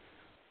made,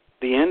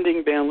 the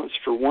ending balance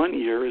for 1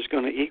 year is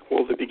going to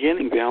equal the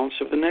beginning balance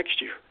of the next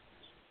year.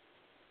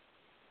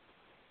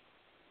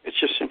 It's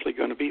just simply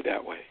going to be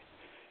that way.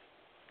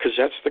 Because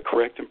that's the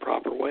correct and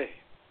proper way.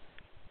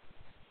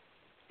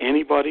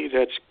 Anybody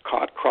that's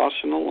caught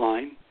crossing the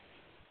line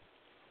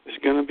is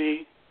going to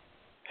be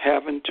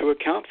having to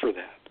account for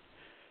that.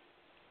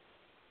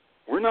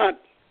 We're not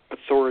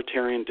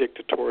authoritarian,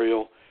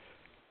 dictatorial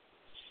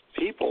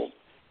people,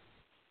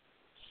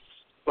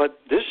 but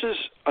this is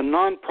a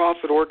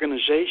nonprofit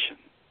organization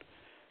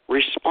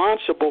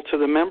responsible to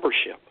the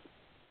membership.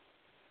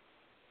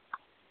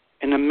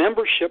 And the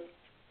membership,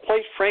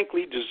 quite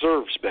frankly,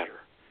 deserves better.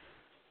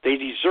 They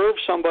deserve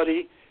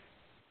somebody,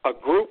 a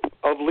group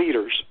of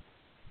leaders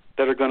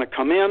that are going to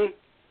come in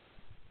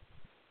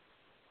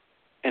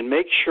and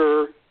make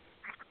sure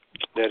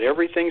that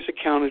everything's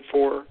accounted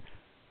for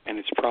and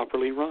it's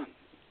properly run.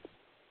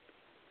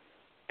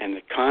 And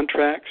the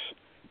contracts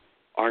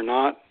are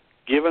not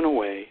given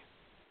away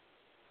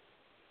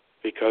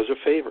because of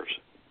favors.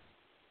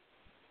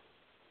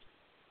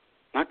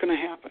 Not going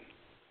to happen.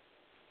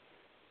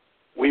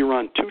 We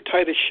run too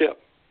tight a ship.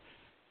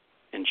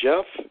 And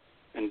Jeff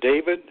and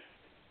David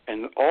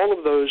and all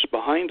of those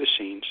behind the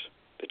scenes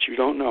that you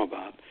don't know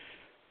about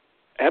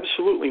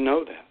absolutely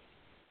know that.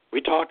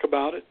 We talk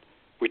about it.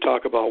 We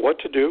talk about what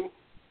to do.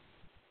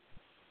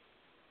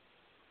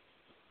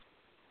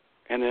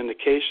 And in the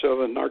case of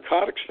a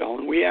narcotics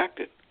felon, we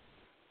acted.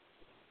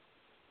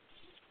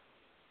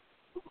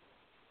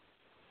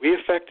 We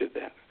affected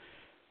that.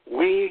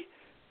 We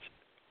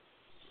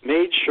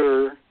made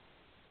sure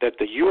that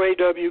the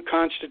UAW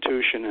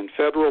Constitution and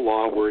federal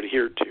law were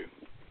adhered to.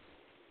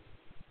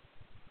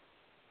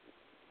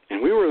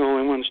 And we were the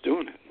only ones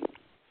doing it.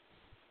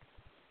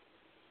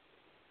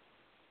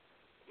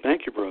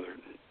 Thank you, brother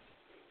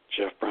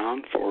Jeff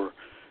Brown, for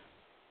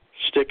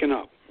sticking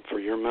up for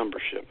your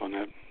membership on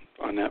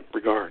that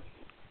regard.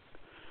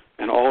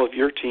 And all of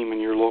your team in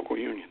your local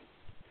union.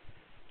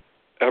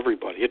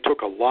 Everybody. It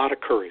took a lot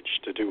of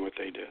courage to do what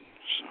they did.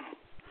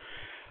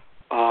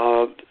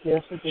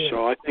 Yes, it did.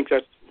 So I think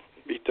that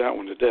beat that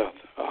one to death.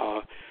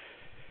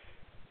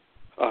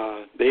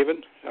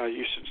 David,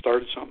 you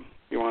started something.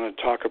 You want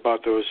to talk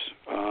about those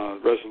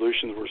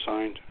resolutions that were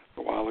signed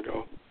a while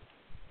ago?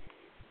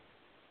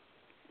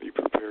 Are you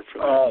prepared for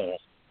that?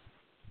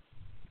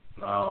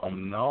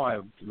 No, I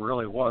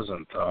really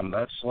wasn't.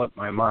 That slipped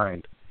my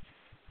mind.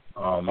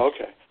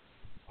 Okay.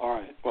 All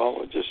right.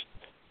 Well,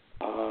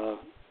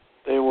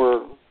 they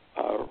were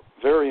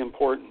very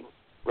important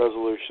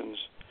resolutions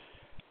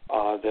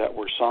that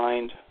were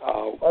signed.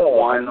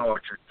 I know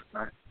what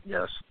you're...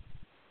 Yes.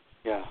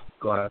 Yeah.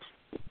 Go ahead.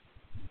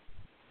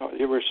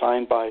 They were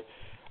signed by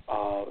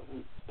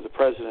the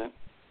president,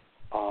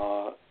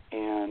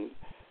 and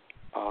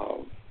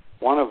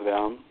one of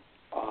them,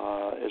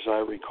 as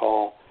I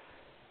recall,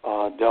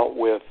 dealt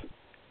with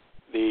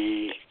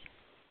the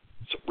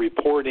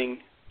reporting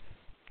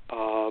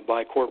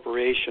by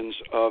corporations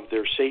of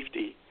their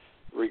safety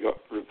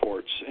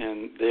reports,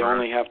 and they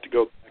only have to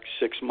go back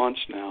 6 months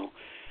now,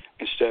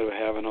 instead of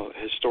having a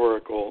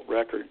historical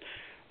record,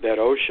 that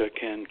OSHA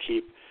can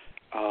keep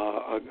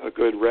a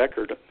good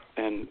record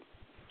and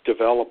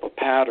develop a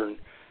pattern,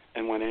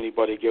 and when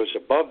anybody goes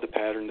above the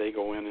pattern, they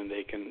go in and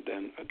they can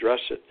then address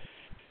it.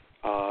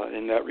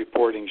 And that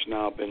reporting's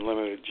now been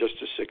limited just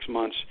to 6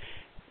 months,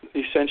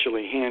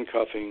 essentially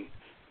handcuffing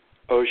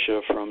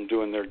OSHA from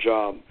doing their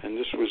job. And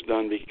this was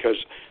done because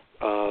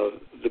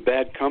the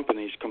bad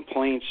companies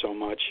complained so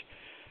much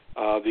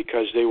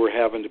because they were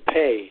having to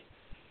pay,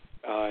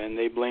 and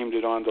they blamed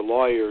it on the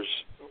lawyers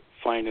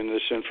finding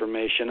this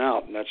information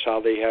out, and that's how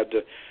they had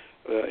to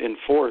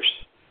enforce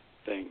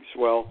things.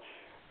 Well,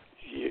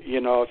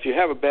 you know, if you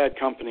have a bad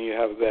company, you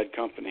have a bad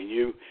company.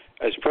 You,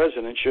 as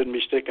president, shouldn't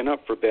be sticking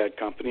up for bad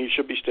company. You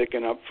should be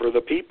sticking up for the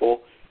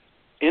people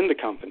in the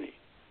company.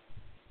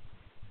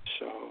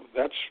 So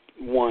that's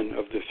one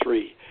of the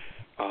three.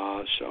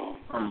 So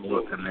I'm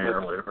looking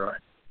earlier,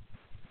 right?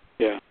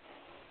 Yeah.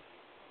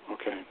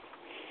 Okay.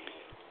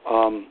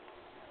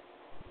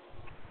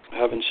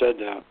 Having said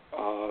that,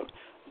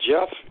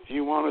 Jeff, do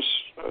you want us?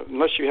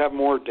 Unless you have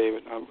more,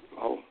 David,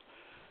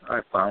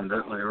 I found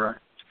it, Leroy.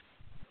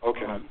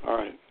 Okay. All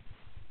right.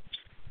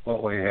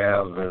 What we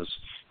have is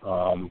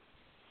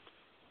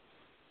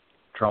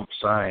Trump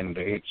signed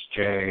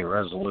HJ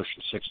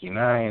Resolution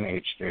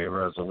 69, HJ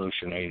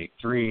Resolution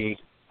 83,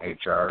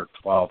 HR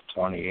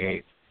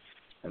 1228,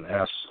 and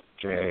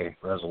SJ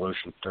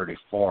Resolution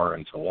 34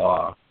 into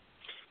law.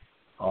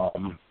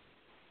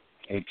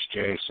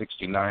 HJ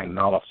 69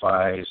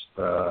 nullifies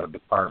the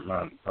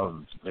Department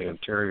of the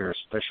Interior's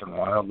Fish and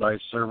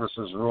Wildlife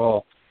Services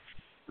rule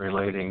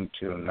relating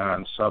to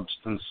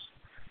non-substance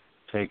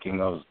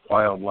taking of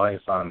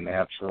wildlife on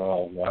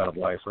natural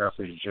wildlife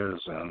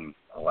refuges in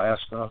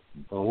Alaska,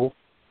 BOO.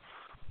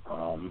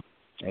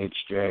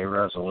 HJ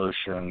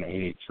Resolution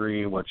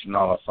 83, which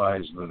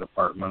nullifies the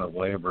Department of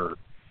Labor's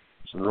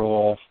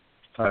rule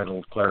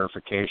titled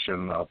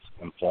Clarification of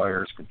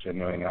Employers'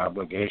 Continuing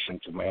Obligation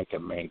to Make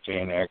and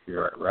Maintain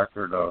Accurate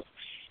Record of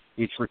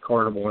Each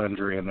Recordable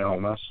Injury and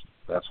Illness.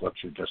 That's what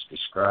you just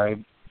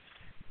described.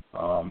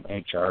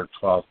 HR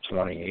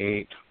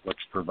 1228, which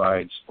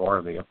provides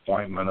for the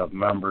appointment of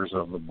members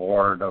of the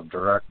Board of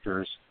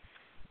Directors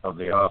of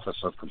the Office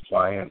of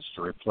Compliance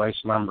to replace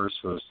members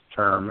whose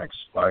term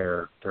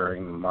expire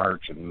during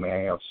March and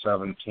May of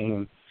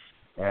 17,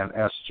 and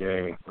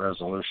SJ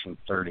Resolution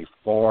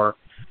 34,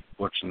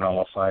 which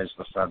nullifies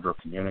the Federal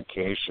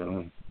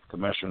Communication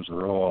Commission's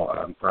rule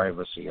on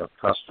privacy of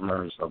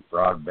customers of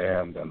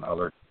broadband and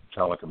other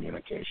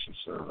telecommunication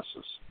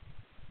services.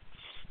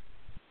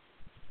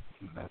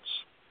 And that's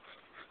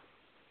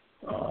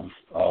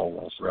all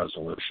those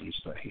resolutions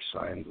that he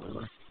signed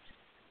with.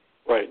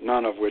 Right,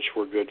 none of which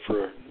were good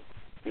for,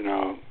 making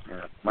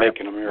America my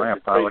great again.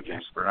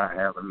 apologies for not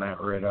having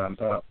that right on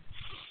top.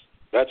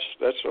 That's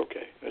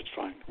okay. That's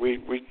fine. We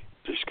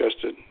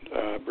discussed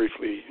it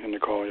briefly in the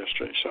call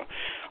yesterday.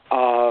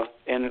 So,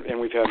 and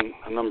we've had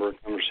a number of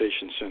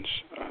conversations since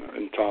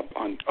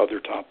on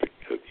other topics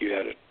that you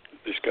had to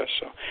discuss.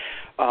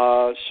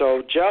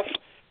 So Jeff,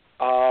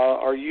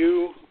 are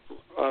you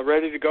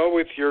ready to go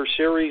with your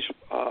series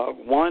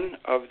 1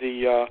 of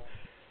the?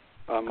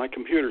 My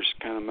computer's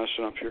kind of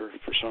messing up here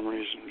for some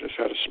reason. Just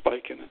had a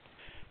spike in it.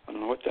 I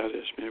don't know what that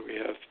is. Maybe we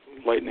have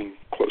lightning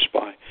close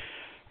by.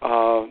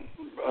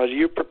 Are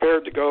you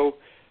prepared to go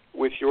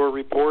with your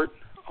report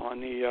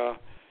on the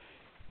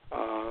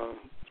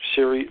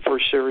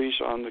first series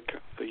on the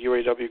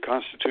UAW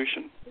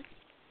Constitution?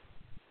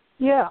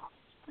 Yeah,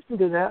 I can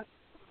do that.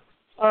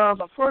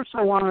 But first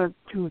I wanted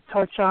to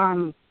touch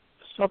on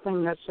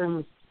something that's in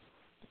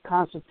the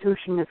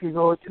Constitution. If you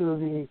go to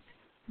the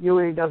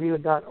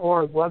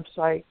UAW.org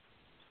website,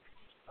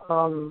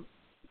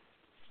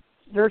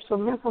 there's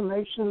some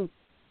information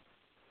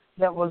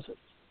that was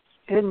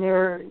in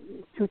their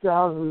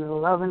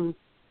 2011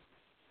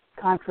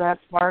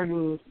 contract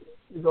bargaining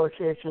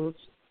negotiations,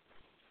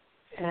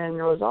 and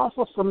there was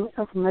also some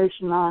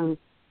information on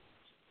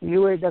the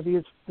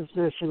UAW's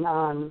position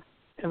on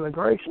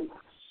immigration.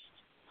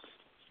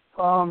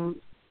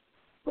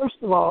 First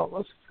of all,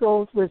 let's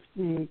go with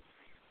the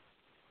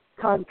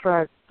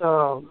contract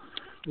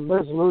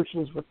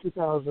resolutions for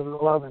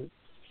 2011.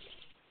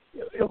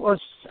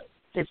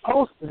 They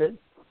posted it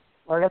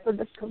right after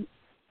the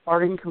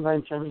bargaining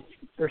convention,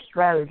 their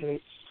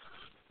strategy.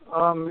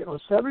 It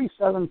was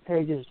 77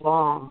 pages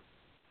long,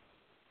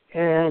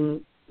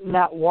 and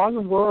not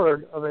one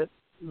word of it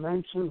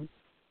mentioned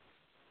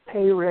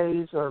pay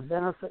raise or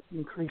benefit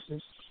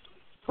increases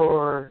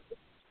for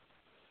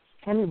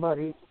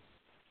anybody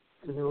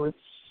who is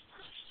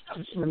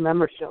in the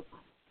membership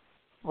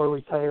or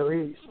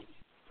retirees.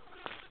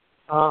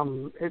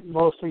 It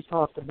mostly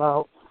talked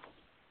about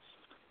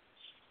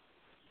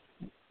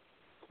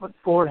what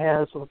Ford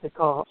has, what they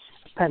call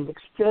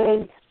Appendix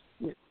J,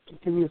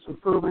 continuous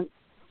improvement.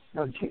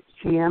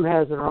 GM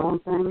has their own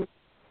thing.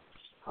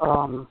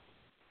 The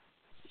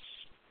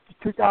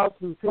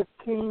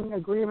 2015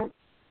 agreement,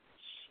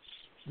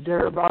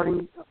 their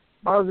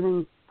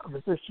bargaining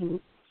position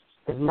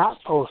is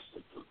not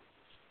posted.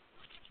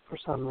 for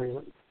some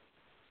reason.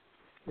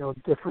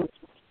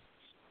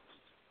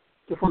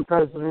 Different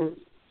president,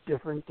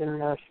 different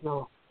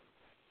international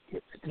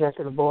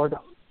executive board.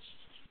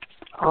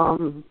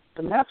 The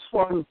next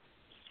one,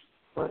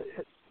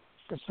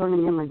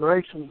 concerning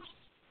immigration,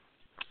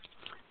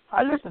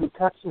 I lived in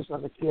Texas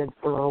as a kid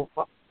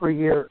for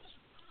years.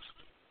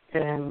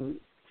 And a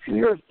few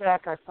years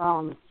back, I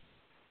found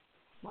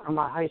one of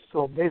my high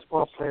school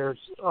baseball players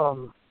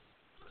on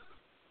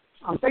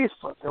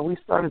Facebook, and we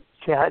started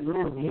chatting,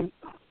 and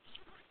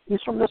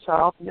he's from the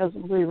South. He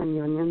doesn't believe in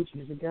unions.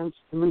 He's against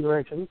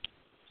immigration.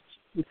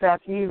 In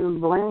fact, he even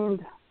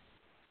blamed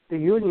the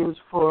unions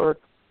for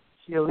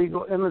the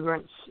illegal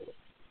immigrants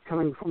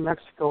coming from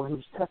Mexico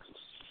into Texas.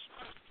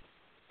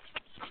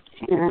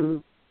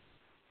 And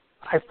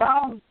I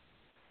found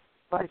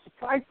what I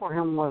supplied for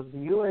him was the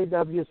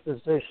UAW's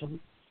position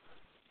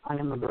on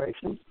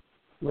immigration,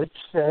 which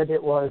said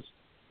it was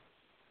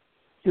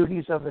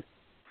duties of the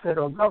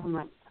federal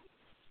government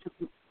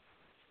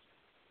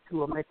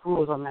to make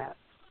rules on that.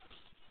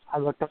 I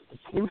looked up the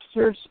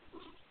Teamsters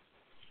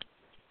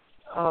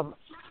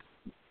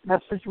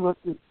message with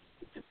the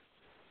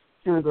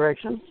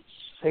immigration,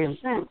 same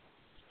thing.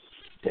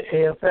 The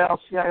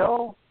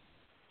AFL-CIO,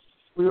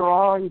 we were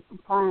all in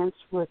compliance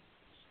with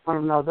one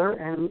another,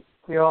 and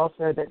we all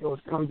said that it was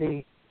going to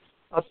be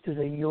up to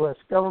the U.S.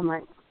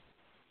 government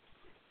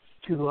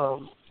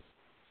to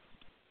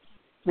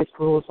make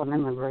rules on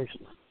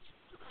immigration.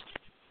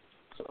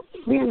 So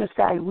me and this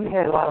guy, we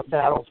had a lot of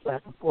battles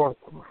back and forth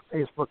over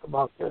Facebook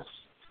about this.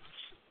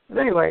 But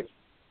anyway,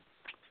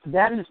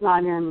 that is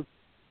not in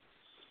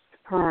the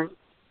current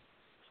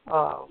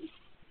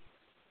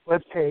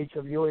webpage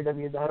of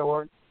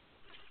UAW.org.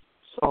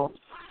 So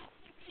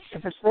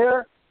if it's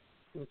there,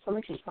 and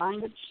somebody can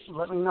find it,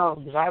 let me know,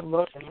 because I've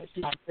looked and it's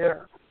not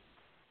there.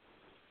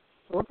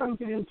 So we're going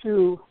to get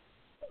into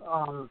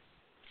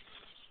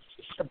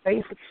the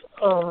basics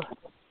of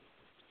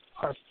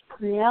our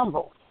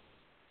preamble.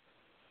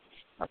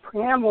 Our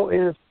preamble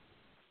is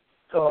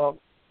the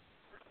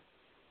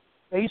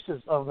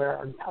basis of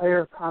our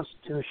entire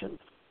Constitution.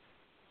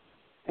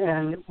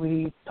 And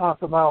we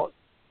talk about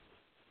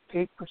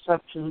 8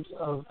 perceptions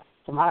of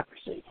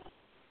democracy.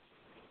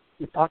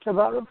 We talked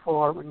about it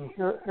before, and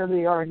here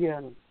they are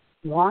again.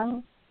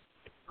 1,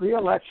 free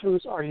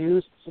elections are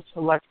used to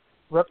select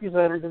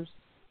representatives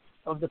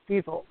of the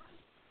people.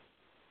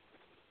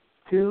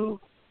 2,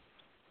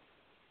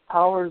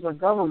 powers of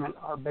government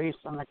are based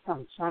on the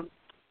consent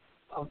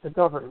of the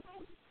governed.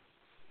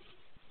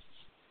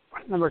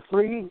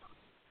 3,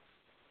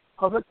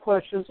 public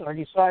questions are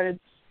decided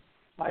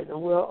by the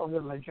will of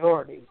the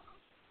majority.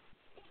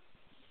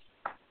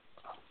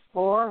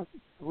 4,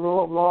 the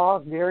rule of law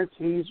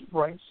guarantees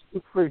rights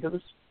and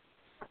freedoms.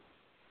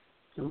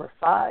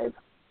 5,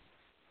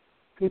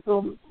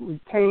 people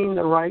retain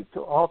the right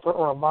to alter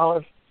or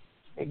abolish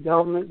a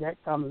government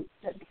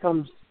that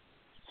becomes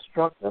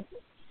destructive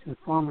and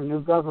form a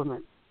new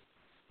government.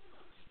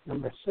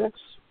 6,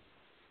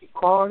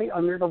 equality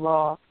under the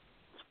law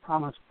is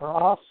promised for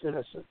all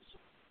citizens.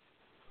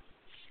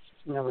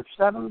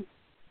 7,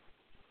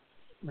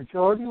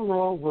 majority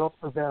rule will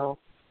prevail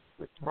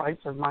with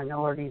rights of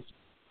minorities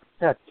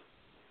protected.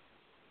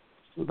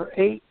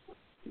 8,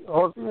 the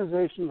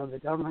organization of the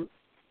government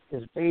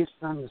is based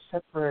on the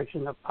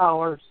separation of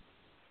powers,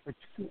 which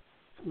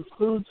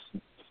includes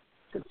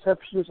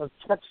conceptions of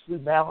checks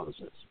and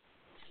balances.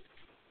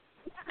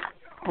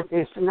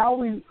 Okay, so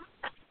now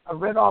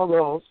I've read all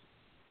those.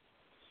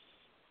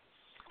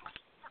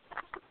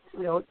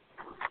 It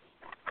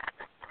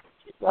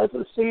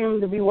doesn't seem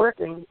to be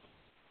working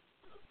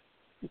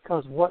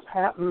because what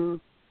happened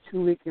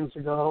 2 weekends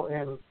ago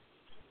in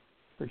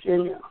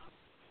Virginia.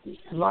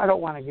 And I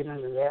don't want to get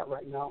into that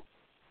right now.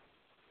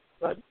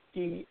 But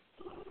the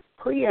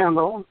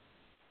preamble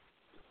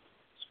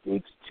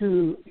speaks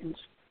to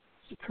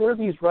secure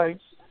these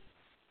rights.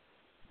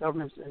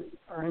 Governments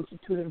are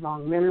instituted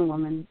among men and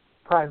women,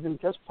 depriving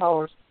just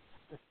powers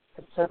with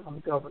consent of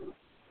the government.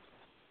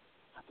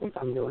 I think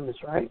I'm doing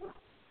this right.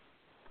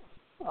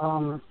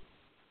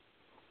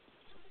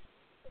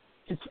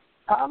 It's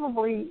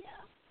probably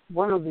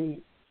one of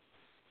the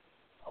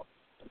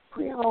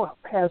preamble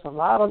has a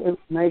lot of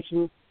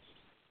information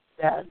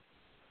that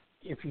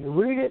if you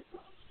read it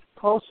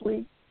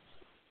closely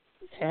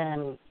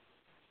and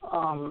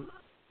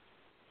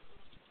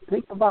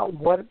think about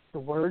what the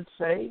words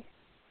say,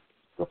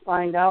 you'll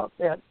find out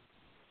that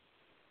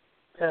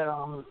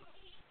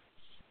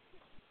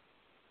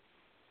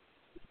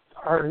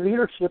our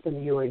leadership in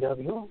the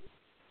UAW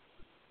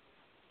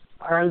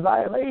are in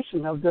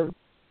violation of the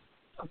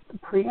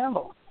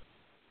preamble.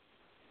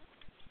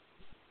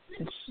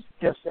 It's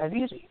just that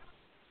easy.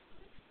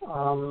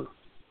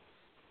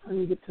 Let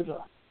me get to the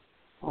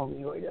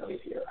UAW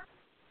here.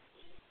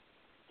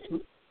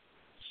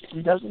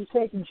 It doesn't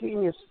take a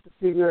genius to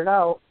figure it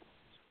out.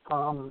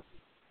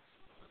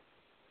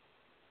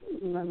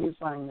 Let me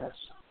find this.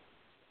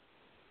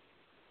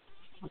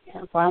 I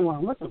can't find what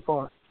I'm looking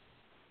for.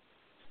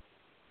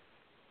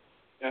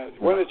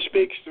 When it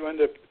speaks to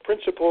the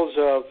principles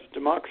of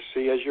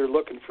democracy, as you're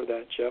looking for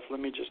that, Jeff, let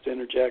me just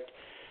interject.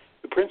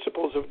 The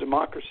principles of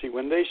democracy,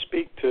 when they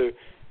speak to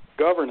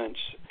governance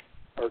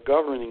or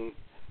governing,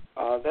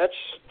 that's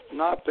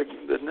not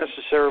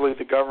necessarily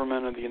the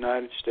government of the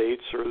United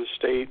States or the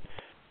state,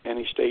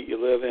 any state you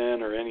live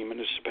in or any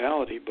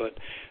municipality, but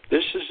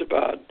this is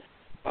about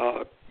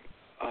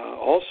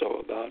also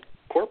about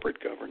corporate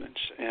governance.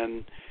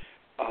 And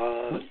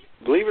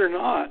believe it or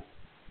not,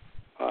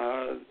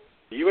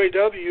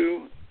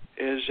 UAW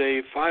is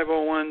a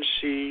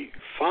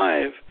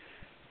 501c5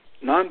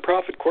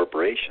 nonprofit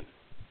corporation.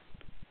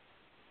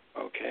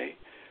 Okay,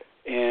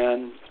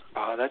 and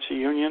that's a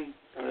union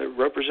that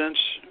represents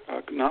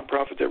a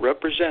nonprofit that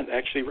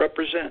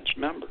represents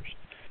members.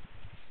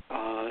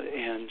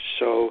 And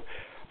so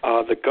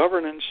the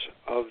governance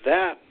of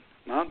that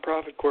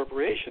nonprofit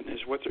corporation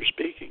is what they're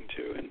speaking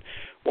to. And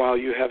while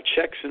you have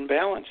checks and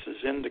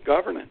balances in the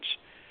governance,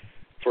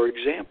 for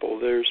example,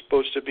 there's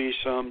supposed to be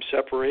some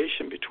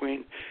separation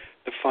between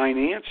the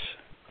finance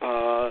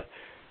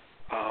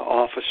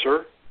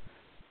officer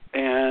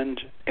and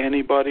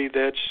anybody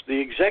that's the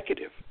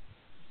executive.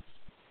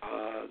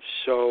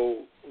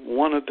 So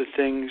one of the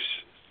things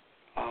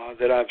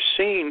that I've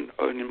seen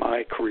in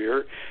my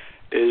career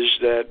is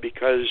that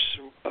because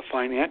a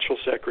financial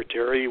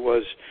secretary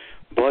was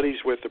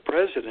buddies with the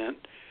president,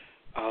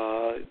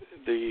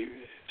 the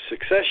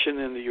succession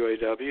in the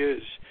UAW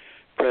is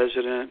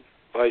president,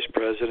 vice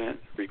president,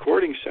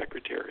 recording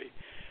secretary.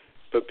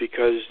 But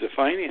because the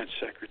finance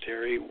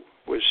secretary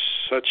was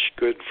such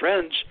good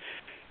friends,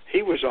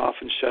 he was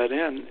often set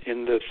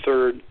in the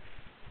third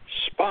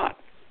spot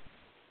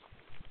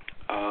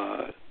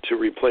to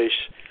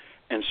replace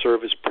and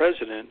serve as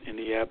president in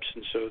the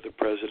absence of the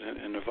president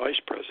and the vice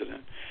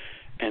president.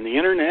 And the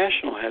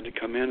International had to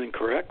come in and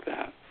correct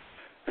that.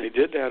 They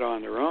did that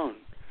on their own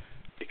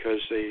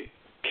because they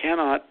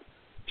cannot,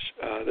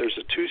 there's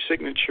a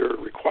two-signature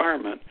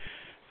requirement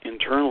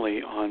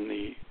internally on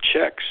the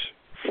checks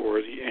for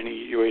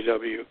any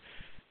UAW,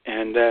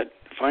 and that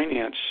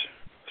financial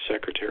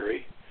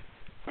secretary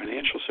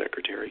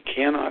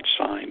cannot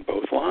sign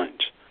both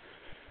lines.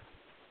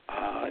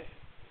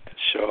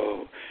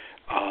 So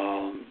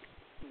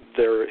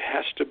there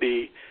has to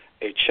be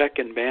a check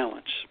and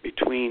balance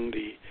between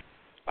the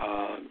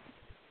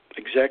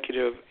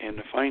executive and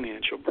the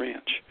financial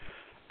branch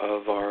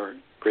of our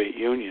great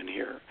union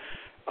here.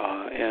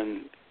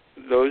 And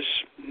those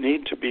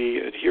need to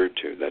be adhered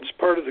to. That's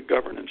part of the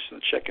governance,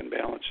 the check and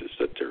balances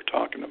that they're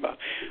talking about.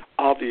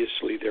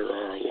 Obviously, there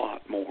are a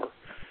lot more,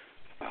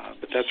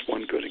 but that's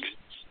one good example.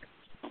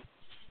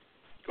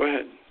 Go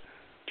ahead,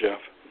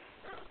 Jeff.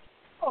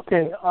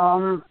 Okay.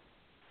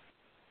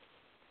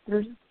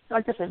 There's,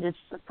 like I said, it's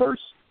the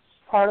first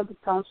part of the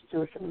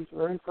Constitution, the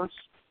very first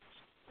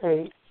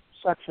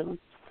section.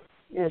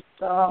 It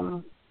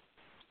to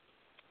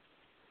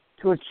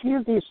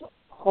achieve these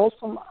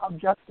wholesome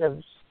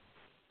objectives,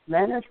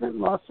 management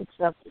must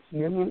accept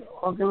union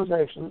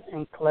organization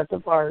and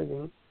collective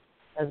bargaining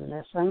as an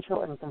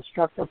essential and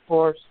constructive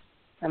force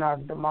in our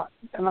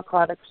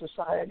democratic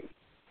society.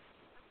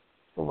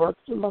 The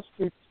workers must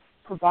be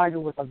provided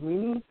with a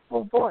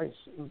meaningful voice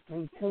in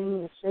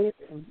maintaining a safe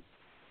and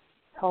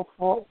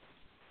healthful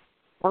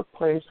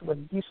workplace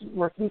with decent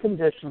working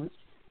conditions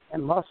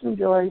and must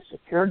enjoy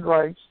secured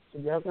rights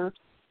together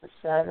with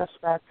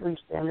satisfactory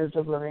standards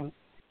of living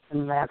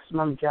and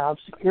maximum job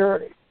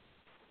security.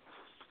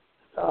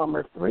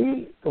 Number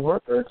 3, the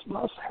workers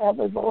must have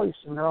a voice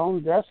in their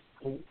own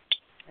destiny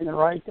and the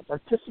right to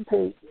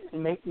participate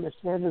in making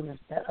decisions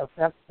that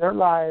affect their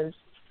lives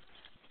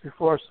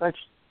before such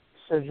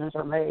decisions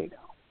are made.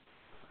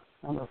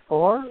 Number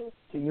 4,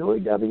 the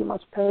UAW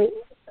must play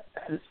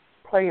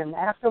an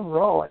active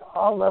role at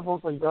all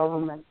levels of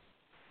government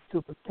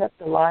to protect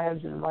the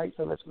lives and rights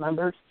of its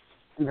members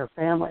and their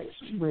families.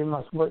 We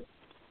must work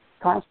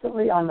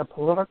constantly on the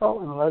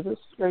political and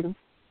legislative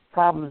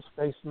problems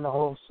facing the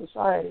whole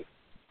society.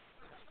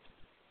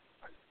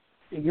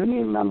 The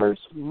union members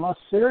must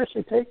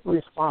seriously take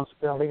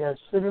responsibility as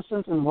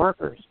citizens and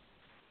workers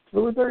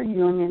through their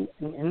union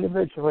and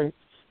individually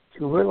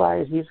to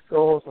realize these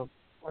goals of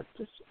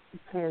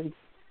participating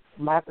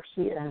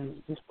democracy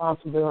and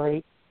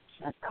responsibility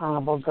and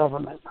accountable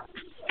government.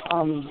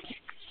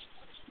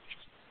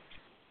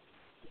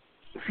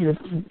 If you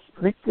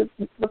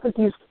look at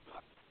these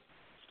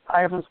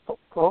items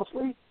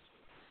closely,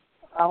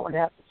 I would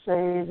have to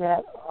say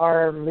that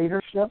our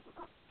leadership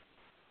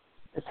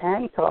is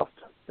handcuffed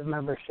to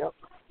membership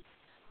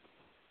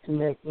in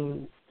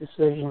making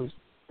decisions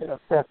that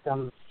affect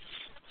them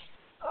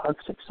are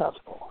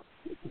successful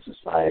in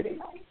society.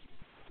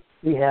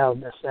 We have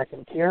the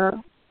second tier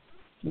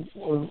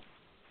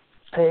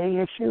pay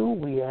issue.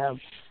 We have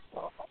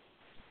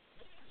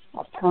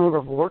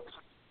alternative work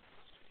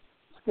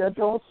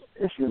schedules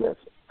issue that's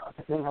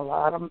affecting a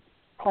lot of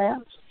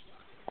plants.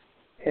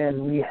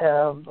 And we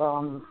have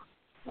our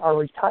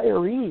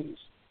retirees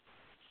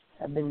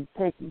have been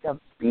taking a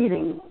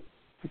beating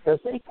because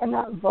they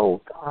cannot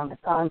vote on the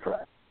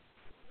contract.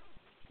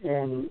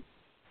 And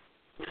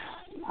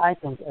I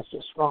think that's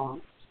just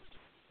wrong.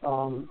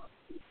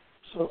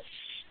 So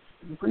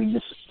if we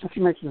just took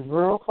your mentions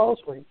real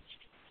closely,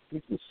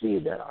 you can see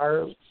that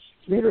our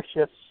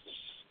leadership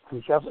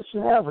on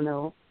Jefferson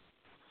Avenue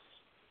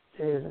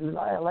is in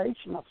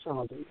violation of some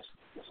of these.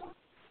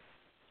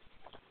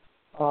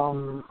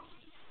 So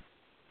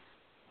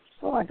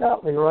I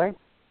got, Leroy.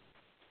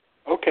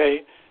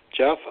 Okay,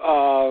 Jeff.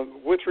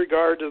 With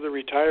regard to the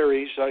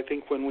retirees, I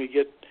think when we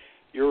get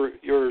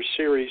your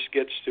series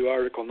gets to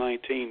Article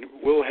 19,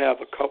 we'll have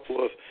a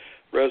couple of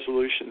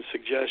resolution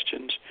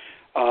suggestions.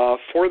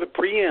 For the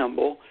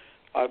preamble,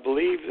 I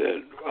believe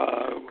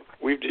that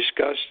we've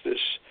discussed this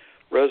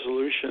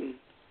resolution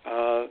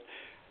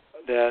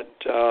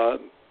that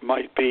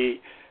might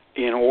be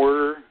in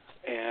order,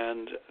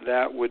 and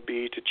that would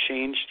be to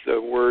change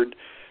the word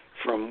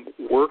from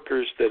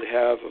workers that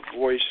have a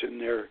voice in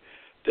their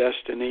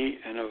destiny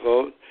and a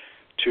vote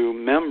to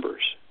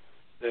members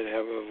that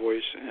have a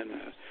voice and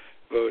a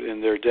vote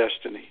in their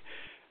destiny.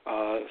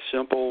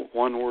 Simple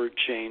one-word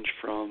change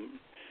from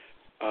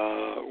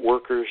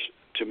workers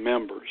to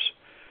members,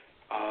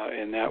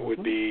 and that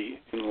would be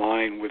in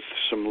line with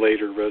some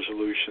later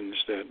resolutions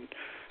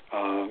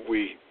that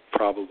we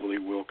probably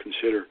will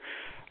consider.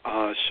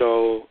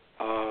 So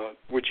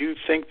would you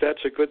think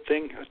that's a good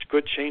thing, a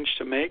good change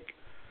to make?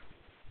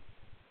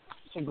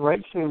 It's a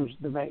great change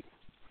to make.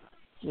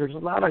 There's a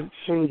lot of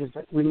changes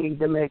that we need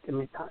to make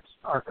in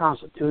our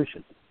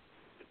Constitution.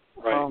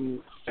 Right.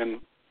 And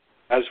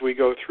as we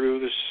go through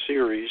this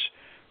series,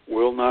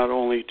 we'll not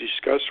only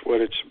discuss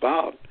what it's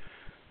about,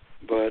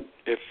 but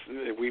if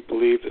we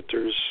believe that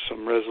there's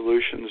some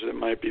resolutions that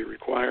might be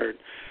required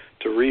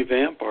to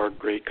revamp our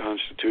great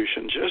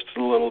Constitution just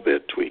a little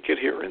bit, tweak it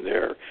here and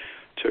there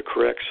to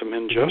correct some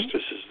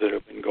injustices that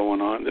have been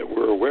going on that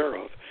we're aware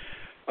of.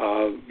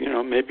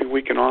 Maybe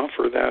we can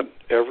offer that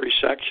every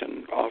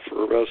section,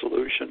 offer a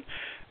resolution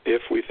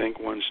if we think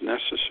one's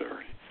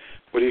necessary.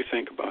 What do you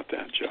think about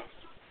that, Joe?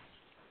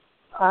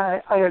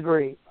 I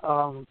agree.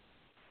 I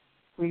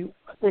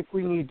think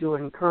we need to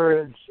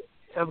encourage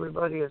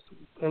everybody as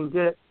we can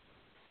get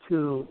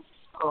to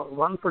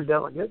run for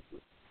delegate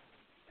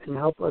and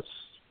help us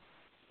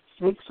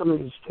make some of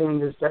these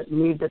changes that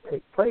need to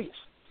take place.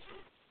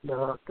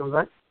 The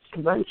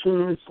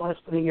convention is less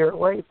than a year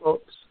away,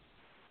 folks,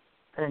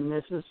 and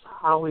this is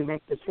how we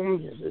make the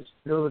changes, is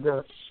through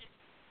the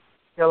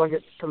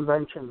delegate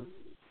convention.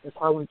 That's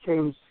how we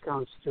change the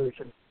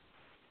Constitution.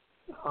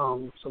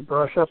 So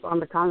brush up on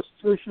the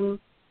Constitution.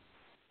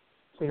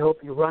 We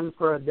hope you run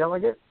for a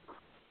delegate.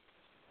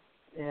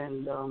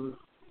 And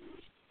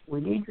we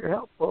need your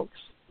help, folks.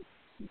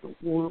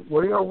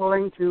 We are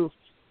willing to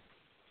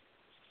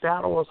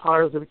battle as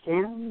hard as we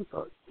can,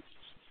 but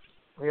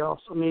we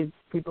also need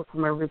people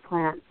from every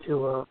plant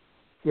to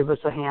give us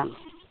a hand.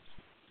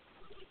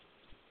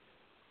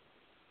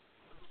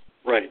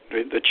 Right.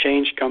 The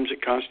change comes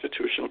at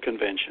Constitutional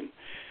Convention,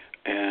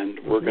 and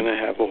we're going to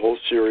have a whole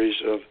series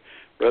of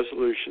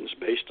resolutions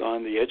based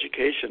on the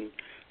education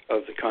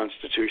of the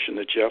Constitution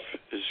that Jeff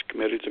is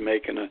committed to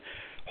making a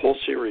whole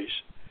series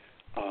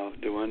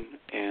doing,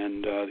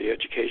 and the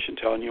education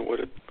telling you what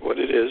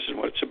it is and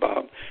what it's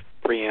about.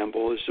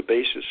 Preamble is the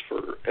basis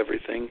for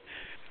everything,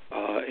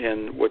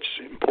 and what's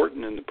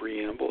important in the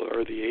preamble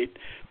are the 8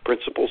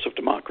 principles of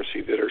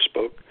democracy that are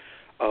spoke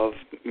of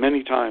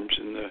many times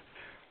in the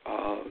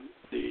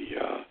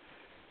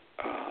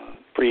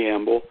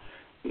preamble,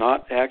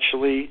 not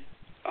actually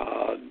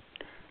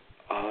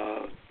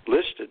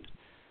listed,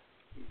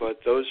 but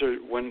those are,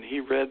 when he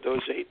read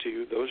those 8 to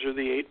you, those are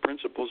the 8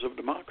 principles of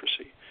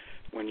democracy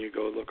when you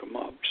go look them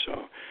up.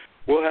 So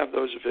we'll have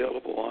those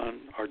available on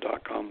our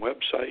 .com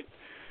website,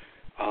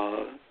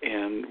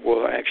 and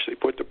we'll actually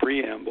put the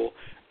preamble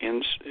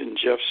in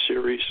Jeff's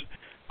series,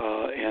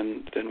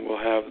 and then we'll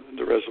have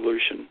the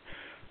resolution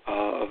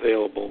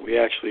available. We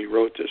actually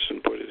wrote this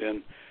and put it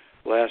in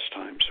last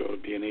time, so it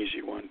would be an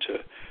easy one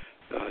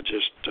to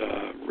just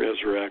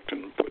resurrect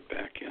and put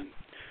back in.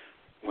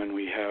 When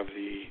we have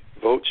the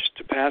votes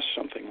to pass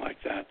something like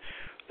that,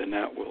 then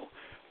that will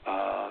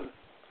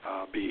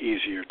be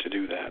easier to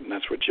do that, and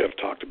that's what Jeff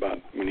talked about.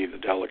 We need the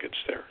delegates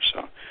there.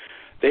 So,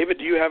 David,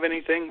 do you have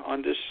anything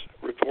on this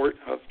report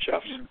of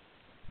Jeff's?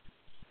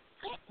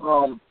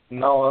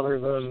 No, other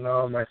than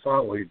I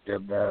thought we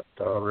did that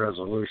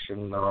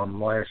resolution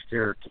last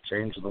year to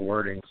change the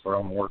wording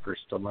from workers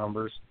to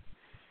members.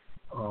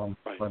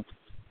 Right. I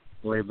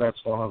believe that's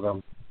one of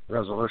the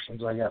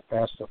resolutions I got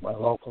passed at my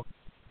local.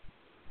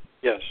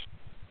 Yes.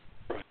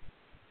 Right.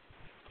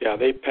 Yeah,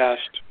 they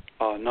passed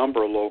a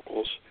number of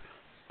locals.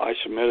 I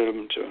submitted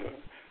them to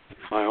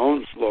my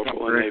own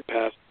local, and they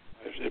passed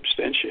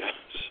abstention.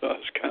 So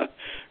it's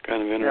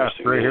kind of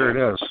interesting. Yeah, right here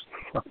it is.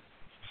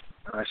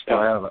 I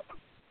still have it.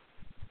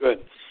 Good.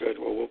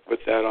 Well, we'll put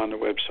that on the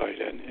website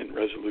in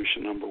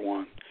resolution number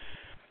 1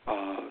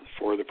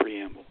 for the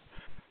preamble.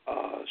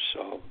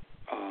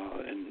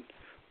 And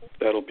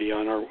that'll be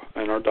on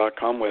our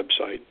 .com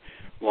website,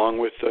 along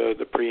with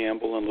the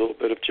preamble and a little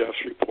bit of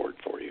Jeff's report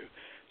for you,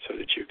 so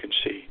that you can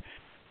see.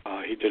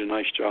 He did a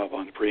nice job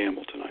on the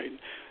preamble tonight.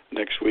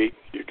 next week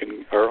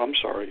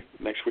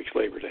next week's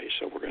Labor Day,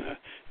 so we're going to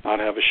not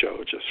have a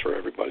show just for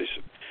everybody's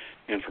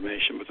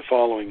information. But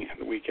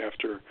the week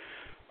after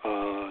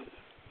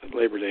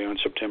Labor Day on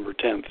September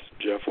 10th,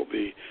 Jeff will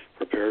be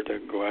prepared to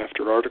go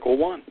after Article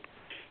 1,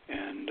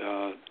 and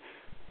I'll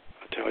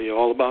tell you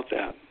all about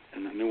that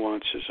and the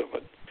nuances of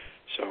it.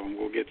 So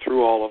we'll get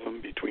through all of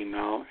them between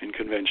now and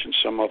convention.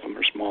 Some of them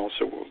are small,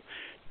 so we'll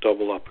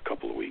double up a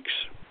couple of weeks.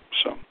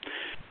 So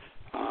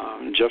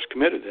and Jeff's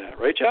committed to that,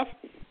 right, Jeff?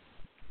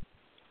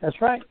 That's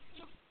right.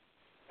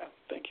 Yeah,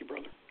 thank you,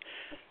 brother.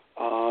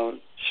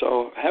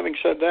 So having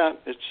said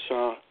that,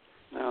 it's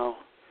now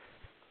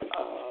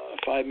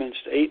 5 minutes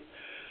to 8.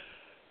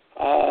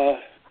 I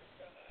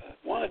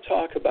want to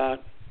talk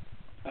about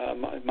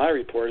my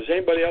report. Has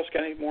anybody else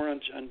got any more on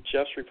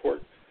Jeff's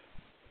report?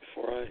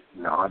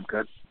 No, I'm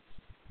good.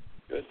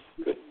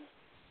 Good.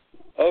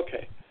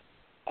 Okay.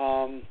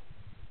 Want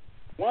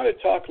to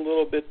talk a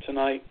little bit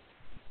tonight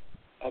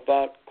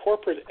about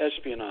corporate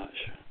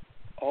espionage,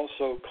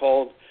 also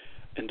called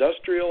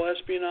industrial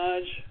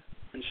espionage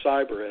and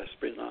cyber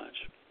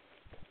espionage.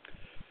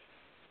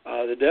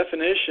 The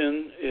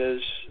definition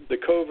is the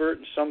covert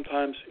and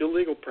sometimes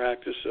illegal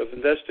practice of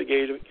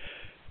investigating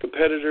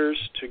competitors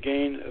to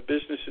gain a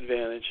business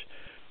advantage.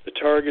 The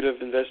target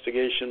of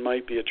investigation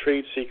might be a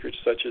trade secret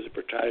such as a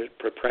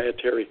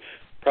proprietary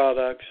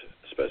product,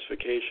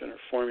 specification, or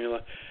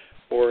formula,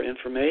 or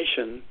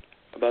information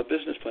about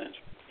business plans.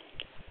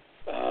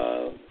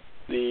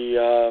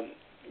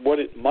 What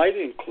it might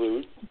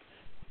include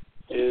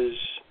is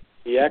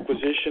the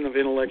acquisition of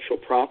intellectual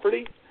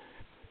property,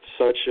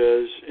 such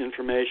as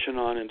information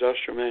on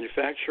industrial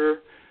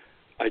manufacture,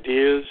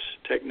 ideas,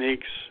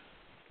 techniques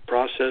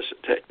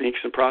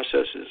and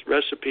processes,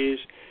 recipes,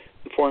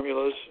 and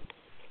formulas.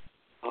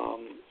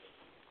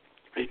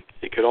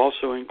 It could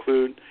also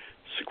include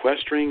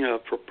sequestering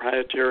of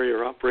proprietary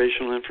or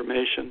operational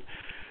information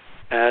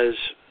as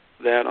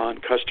that on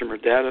customer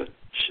data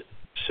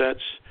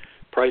sets,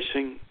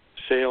 pricing,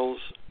 sales,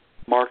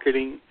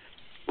 marketing,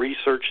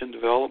 research and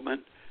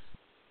development,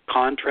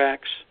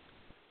 contracts,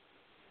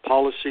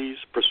 policies,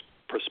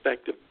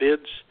 prospective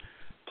bids,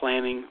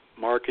 planning,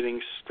 marketing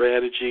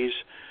strategies,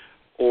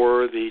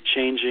 or the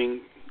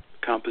changing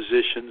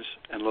compositions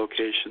and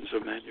locations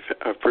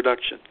of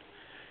production.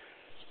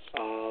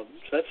 So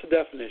that's the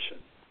definition.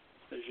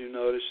 As you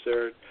notice,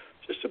 there are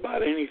just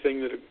about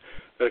anything that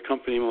a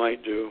company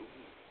might do,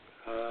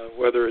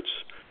 whether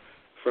it's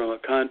from a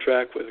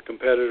contract with a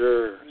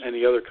competitor or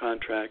any other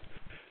contract,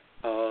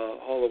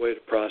 all the way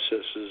to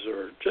processes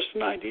or just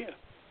an idea.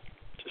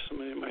 Just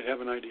somebody might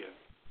have an idea.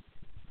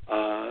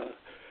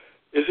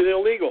 Is it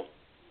illegal?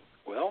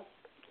 Well,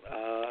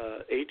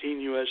 18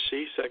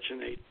 U.S.C. Section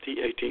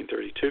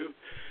 1832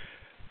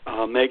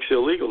 makes it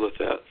illegal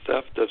the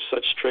theft of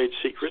such trade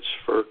secrets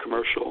for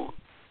commercial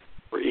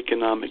or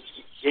economic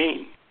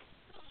gain.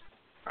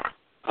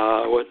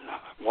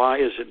 Why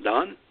is it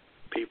done?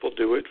 People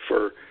do it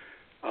for,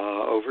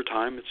 over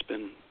time it's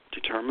been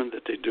determined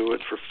that they do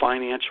it for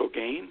financial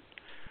gain,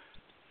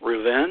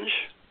 revenge,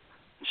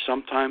 and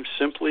sometimes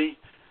simply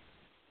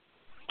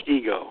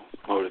ego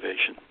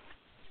motivation.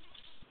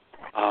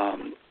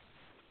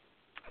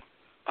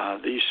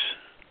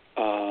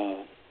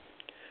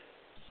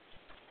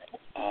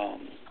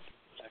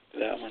 Back to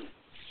that one.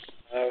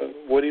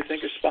 What do you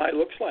think a spy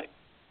looks like?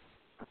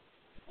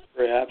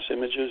 Perhaps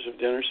images of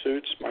dinner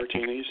suits,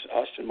 martinis,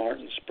 Aston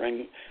Martins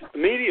spring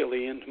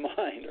immediately into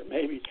mind, or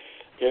maybe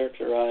a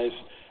character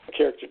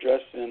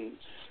dressed in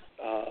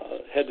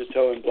head to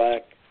toe in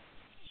black,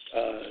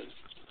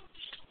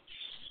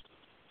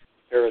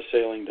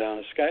 parasailing down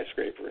a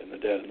skyscraper in the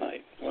dead of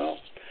night. Well,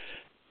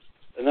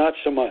 not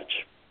so much.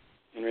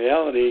 In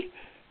reality,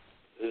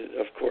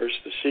 of course,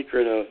 the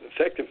secret of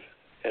effective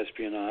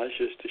espionage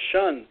is to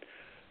shun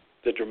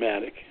the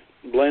dramatic,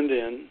 blend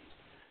in,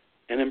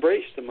 and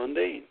embrace the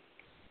mundane.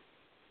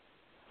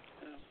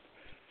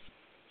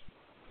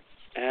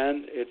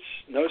 And it's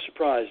no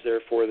surprise,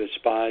 therefore, that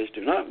spies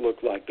do not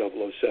look like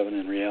 007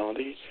 in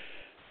reality.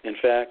 In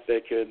fact,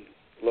 they could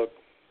look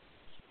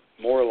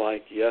more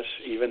like, yes,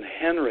 even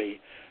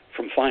Henry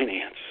from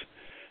finance.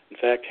 In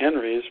fact,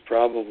 Henry is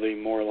probably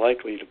more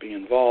likely to be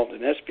involved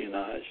in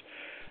espionage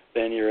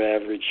than your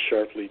average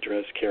sharply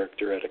dressed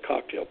character at a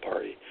cocktail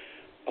party,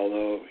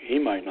 although he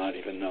might not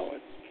even know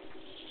it.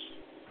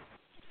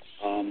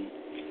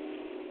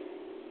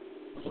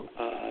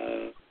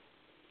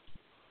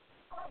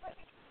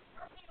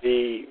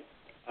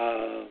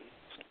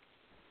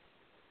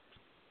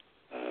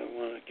 I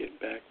want to get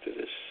back to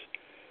this.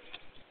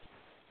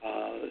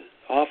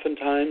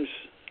 Oftentimes,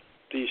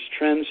 these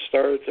trends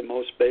start at the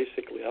most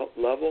basic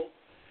level,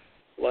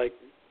 like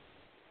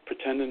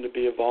pretending to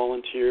be a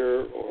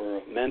volunteer or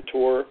a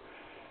mentor,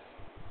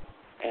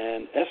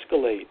 and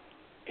escalate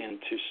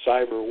into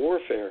cyber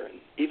warfare and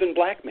even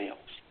blackmail.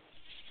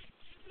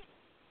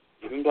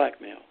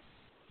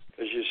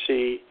 Because you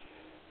see,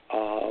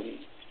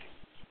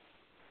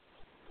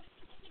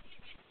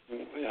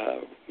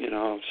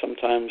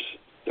 sometimes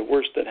the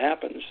worst that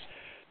happens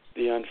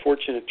the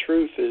unfortunate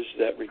truth is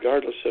that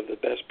regardless of the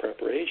best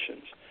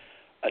preparations,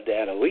 a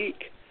data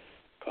leak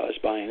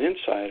caused by an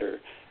insider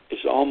is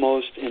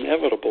almost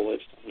inevitable at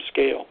some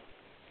scale,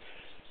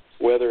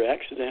 whether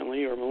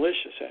accidentally or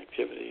malicious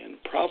activity,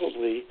 and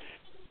probably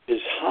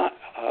is high.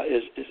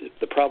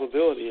 The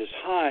probability is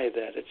high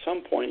that at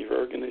some point your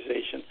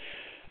organization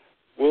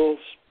will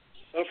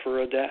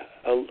suffer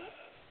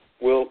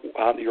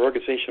your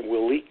organization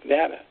will leak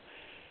data.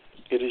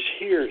 It is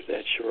here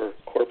that your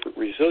corporate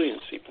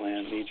resiliency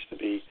plan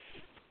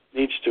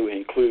needs to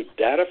include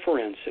data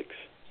forensics,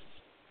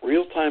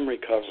 real-time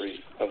recovery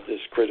of this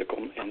critical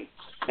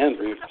and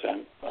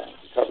real-time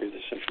recovery of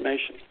this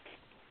information.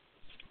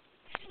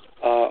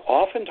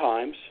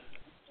 Oftentimes,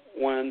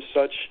 when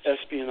such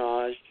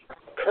espionage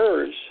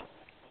occurs,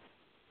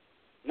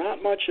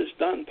 not much is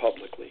done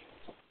publicly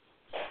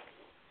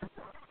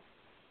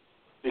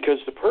because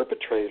the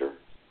perpetrator,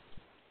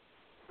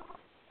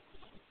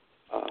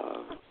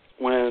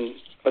 when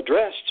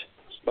addressed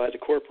by the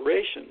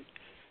corporation,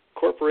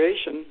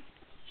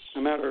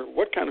 no matter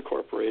what kind of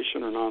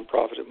corporation or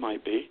nonprofit it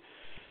might be,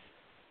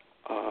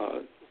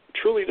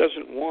 truly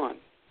doesn't want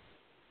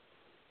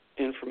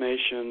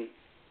information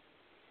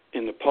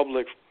in the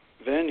public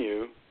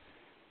venue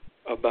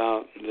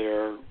about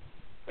their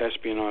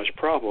espionage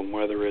problem,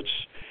 whether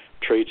it's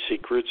trade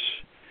secrets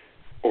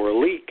or a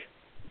leak.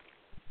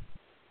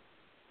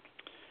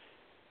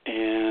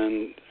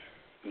 And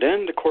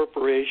then the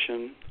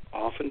corporation,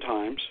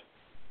 oftentimes,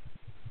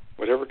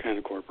 whatever kind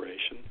of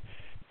corporation,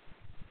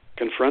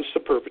 confronts the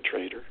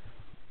perpetrator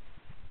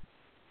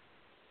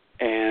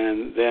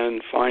and then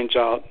finds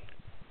out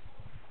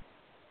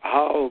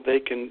how they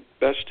can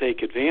best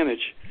take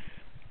advantage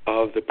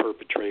of the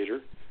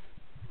perpetrator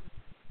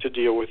to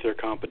deal with their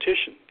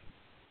competition.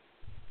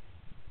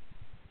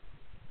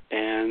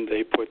 And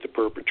they put the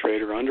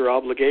perpetrator under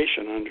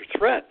obligation, under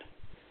threat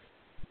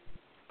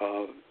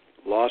of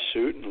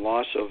lawsuit and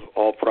loss of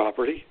all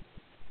property,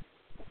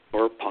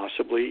 or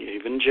possibly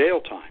even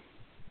jail time.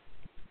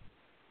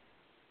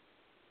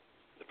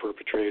 The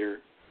perpetrator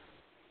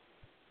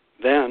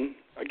then,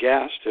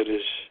 aghast at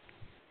his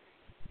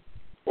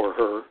or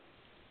her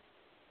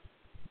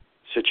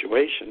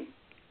situation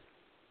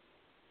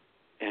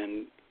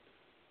and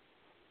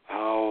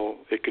how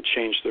it could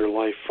change their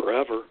life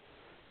forever,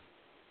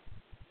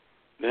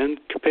 then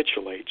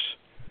capitulates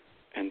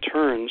and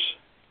turns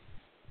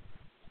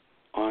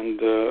on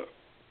the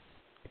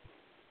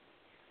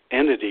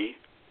entity,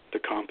 the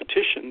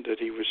competition that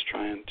he was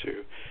trying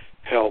to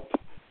help,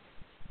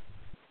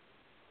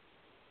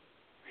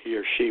 he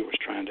or she was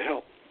trying to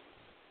help.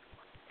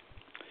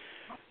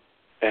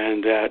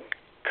 And that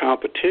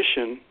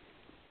competition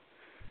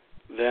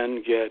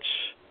then gets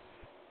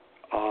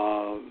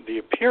the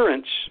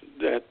appearance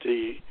that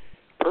the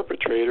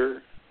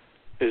perpetrator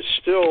is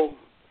still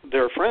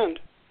their friend,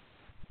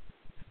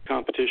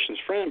 competition's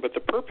friend, but the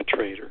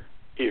perpetrator,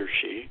 he or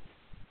she,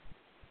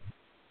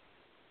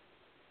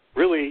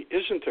 really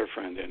isn't their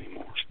friend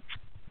anymore.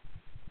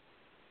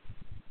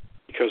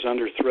 Because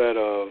under threat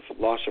of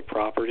loss of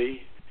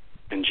property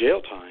and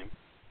jail time,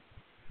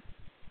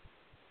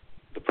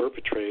 the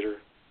perpetrator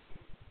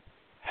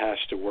has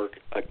to work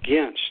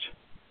against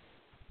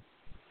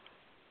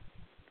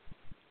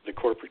the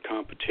corporate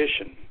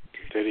competition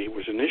that he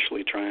was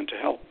initially trying to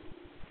help,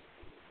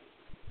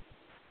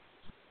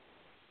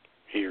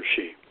 he or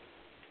she.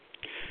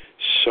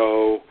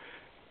 So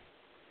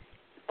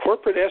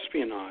corporate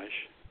espionage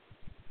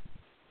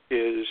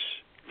is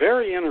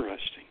very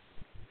interesting.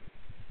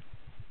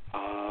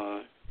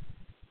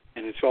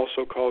 And it's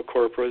also called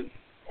corporate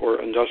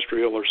or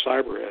industrial or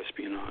cyber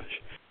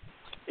espionage.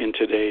 In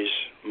today's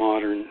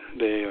modern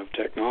day of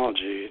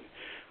technology,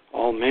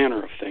 all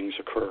manner of things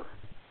occur.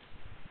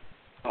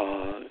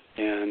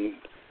 And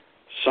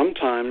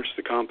sometimes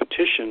the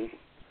competition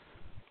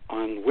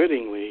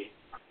unwittingly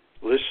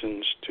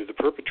listens to the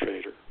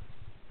perpetrator.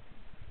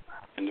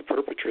 And the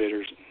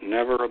perpetrator's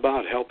never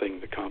about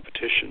helping the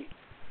competition,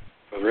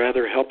 but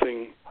rather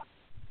helping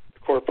the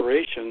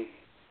corporation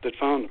that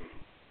found him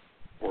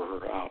or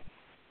her out.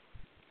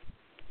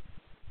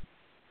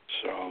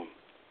 So,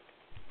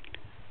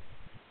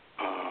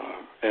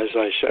 as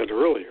I said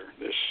earlier,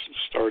 this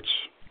starts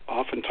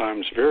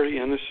oftentimes very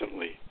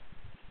innocently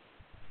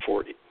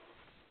for,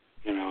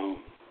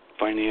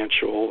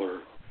 financial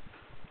or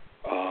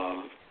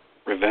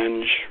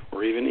revenge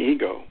or even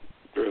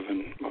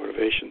ego-driven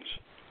motivations.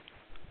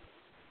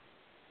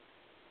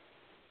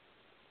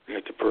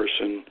 That the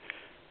person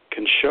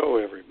can show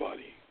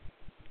everybody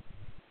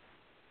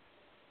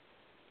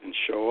and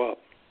show up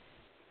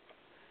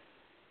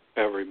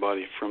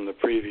everybody from the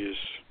previous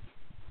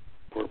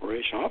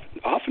corporation.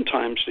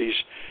 Oftentimes these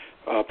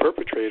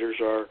perpetrators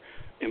are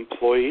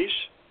employees,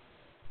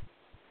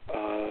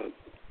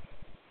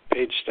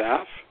 paid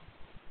staff,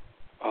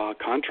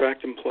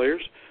 contract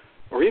employers,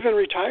 or even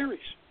retirees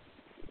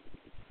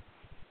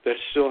that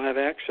still have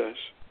access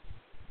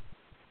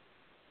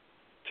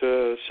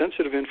to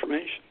sensitive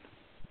information.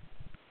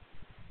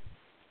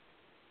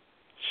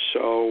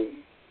 So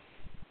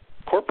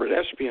corporate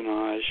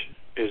espionage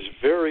is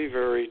very,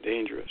 very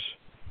dangerous.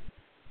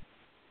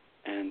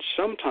 And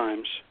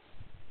sometimes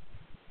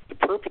the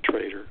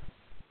perpetrator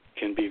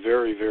can be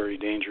very, very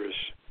dangerous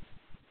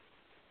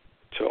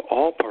to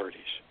all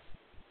parties.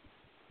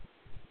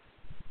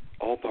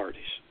 All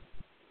parties.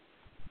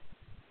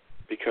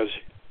 Because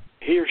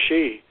he or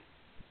she,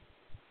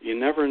 you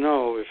never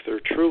know if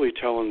they're truly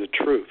telling the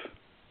truth.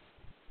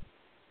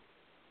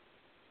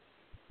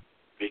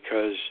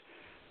 Because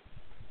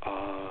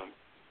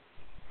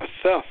a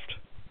theft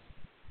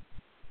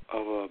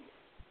of a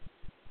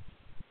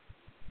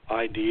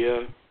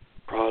idea,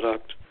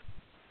 product,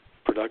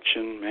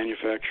 production,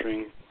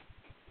 manufacturing,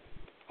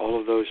 all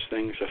of those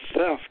things, a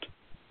theft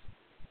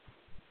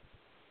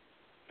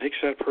makes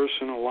that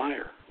person a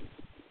liar.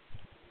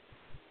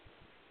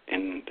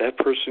 And that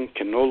person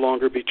can no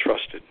longer be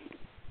trusted.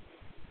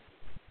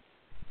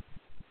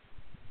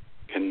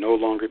 Can no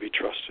longer be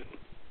trusted.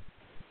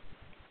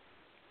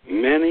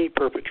 Many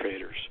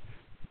perpetrators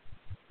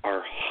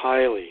are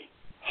highly,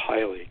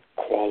 highly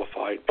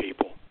qualified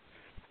people.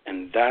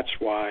 And that's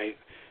why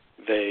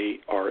they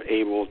are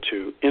able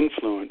to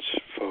influence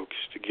folks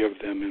to give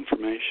them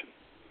information.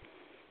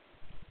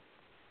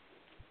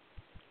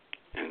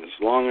 And as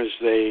long as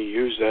they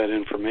use that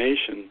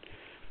information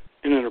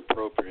in an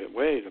appropriate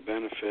way to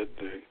benefit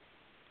the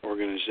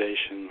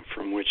organization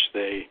from which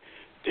they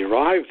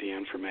derive the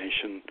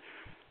information,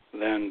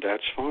 then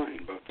that's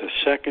fine. But the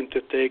second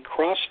that they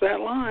cross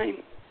that line,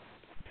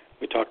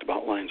 we talked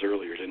about lines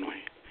earlier, didn't we?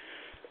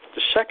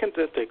 The second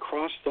that they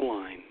cross the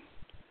line,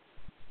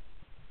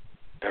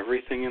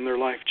 everything in their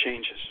life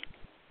changes.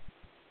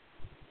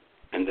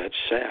 And that's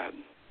sad.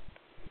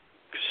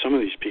 Because some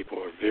of these people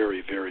are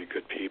very, very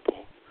good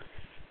people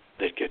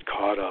that get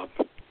caught up.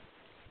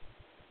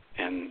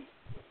 And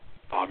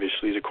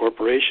obviously the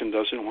corporation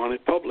doesn't want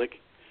it public.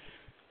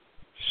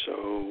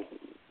 So,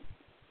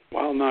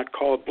 while not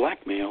called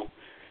blackmail,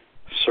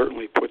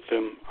 certainly put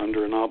them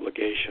under an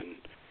obligation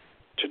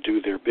to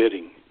do their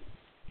bidding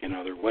in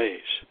other ways.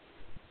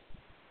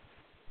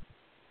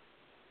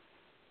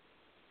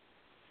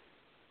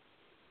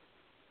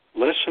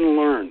 Lesson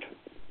learned.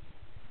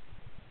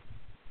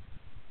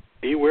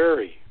 Be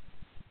wary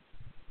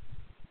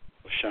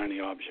of shiny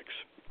objects.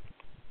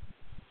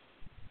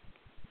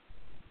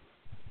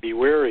 Be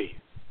wary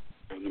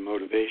of the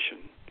motivation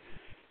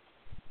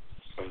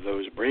of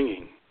those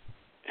bringing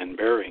and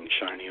bearing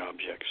shiny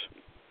objects.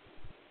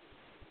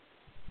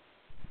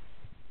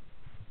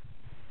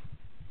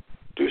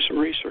 Do some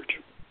research.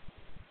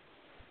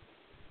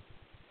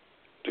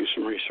 Do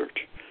some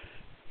research.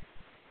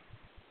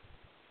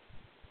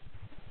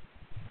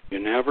 You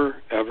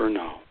never, ever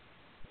know.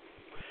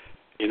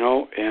 You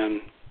know,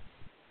 and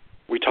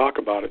we talk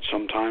about it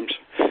sometimes.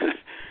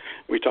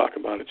 We talk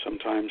about it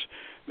sometimes.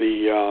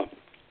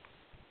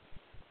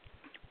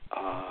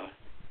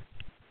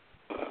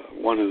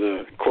 One of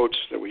the quotes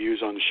that we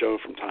use on the show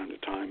from time to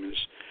time is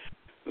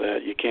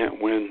that you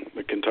can't win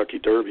the Kentucky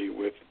Derby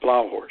with the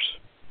plow horse.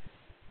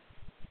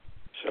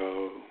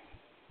 So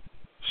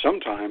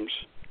sometimes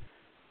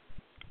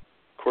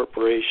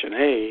Corporation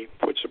A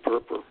puts a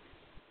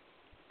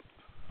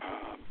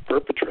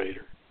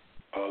perpetrator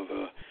of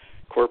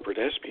corporate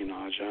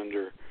espionage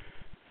under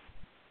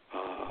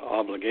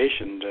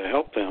obligation to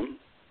help them,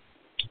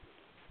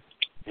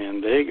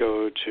 and they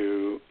go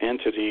to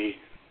entity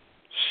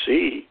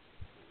C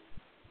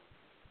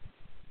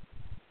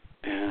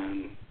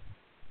and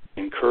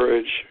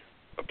encourage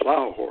a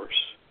plow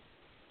horse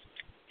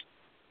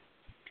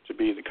to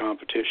be the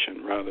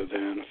competition rather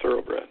than a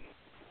thoroughbred.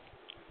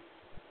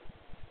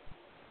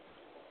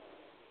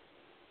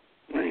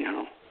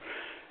 Anyhow,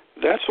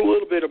 that's a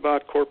little bit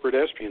about corporate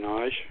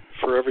espionage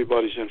for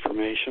everybody's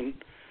information.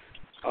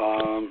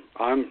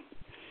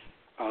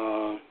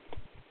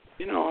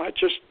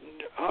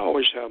 I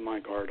always have my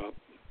guard up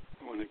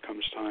when it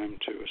comes time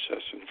to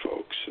assessing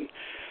folks and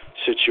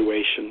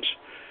situations.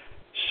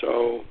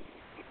 So,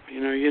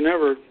 you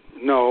never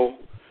know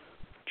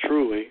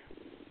truly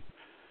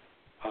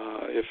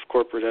if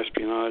corporate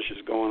espionage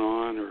is going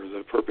on or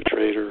the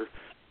perpetrator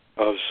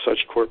of such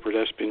corporate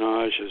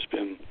espionage has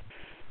been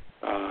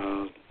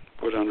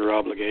put under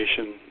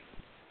obligation.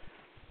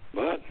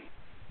 But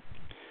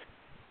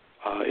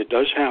it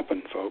does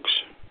happen, folks,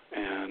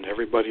 and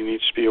everybody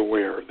needs to be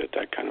aware that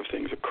that kind of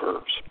thing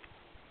occurs.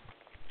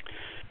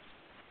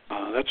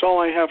 That's all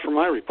I have for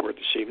my report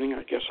this evening.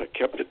 I guess I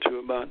kept it to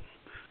about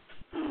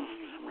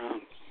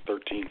around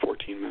 13,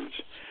 14 minutes.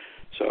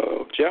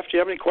 So, Jeff, do you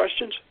have any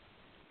questions?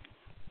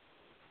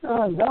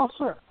 No,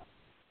 sir.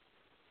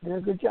 Did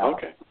a good job.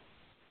 Okay.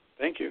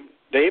 Thank you.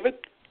 David?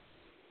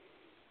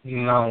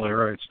 No,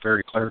 Larry, it's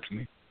very clear to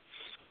me.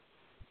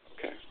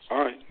 Okay. All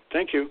right.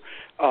 Thank you.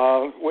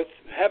 With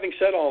having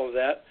said all of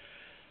that,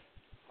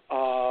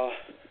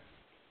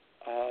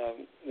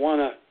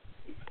 want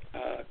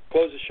to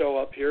close the show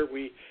up here.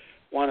 We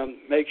want to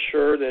make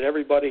sure that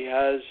everybody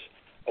has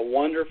a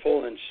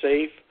wonderful and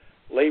safe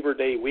Labor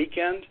Day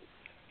weekend.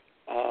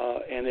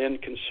 And in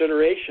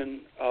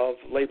consideration of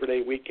Labor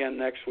Day weekend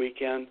next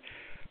weekend,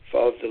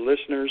 of the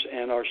listeners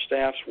and our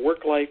staff's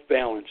work-life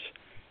balance,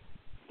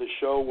 the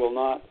show will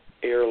not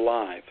air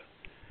live.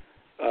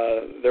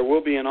 There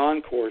will be an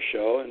encore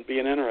show, and be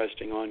an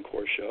interesting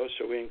encore show,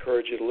 so we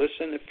encourage you to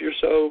listen if you're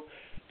so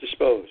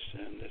disposed,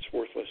 and it's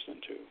worth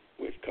listening to.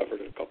 We've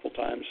covered it a couple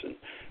times, and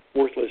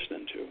worth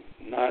listening to.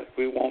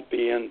 We won't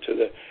be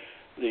into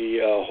the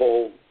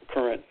whole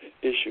current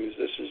issues.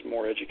 This is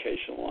more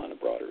educational on a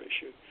broader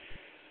issue.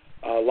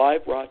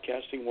 Live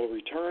broadcasting will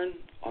return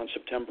on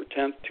September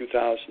 10th,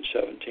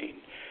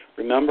 2017.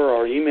 Remember,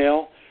 our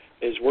email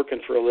is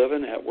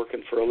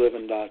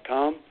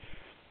workinforalivin@workinforalivin.com.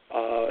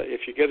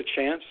 If you get a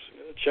chance,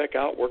 check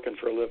out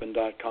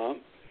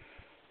workinforalivin.com.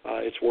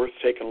 It's worth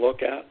taking a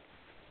look at.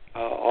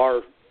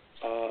 Our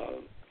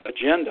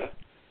agenda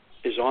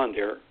is on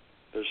there.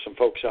 There's some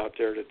folks out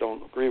there that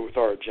don't agree with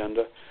our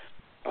agenda,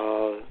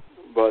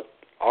 but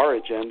our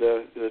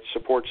agenda that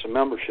supports the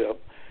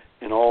membership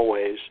in all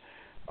ways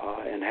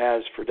and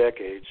has for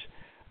decades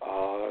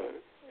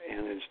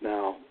and is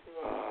now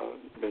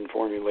been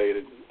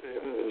formulated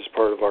as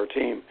part of our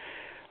team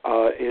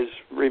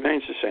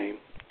remains the same,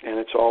 and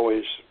it's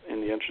always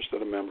in the interest of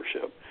the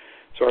membership.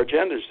 So our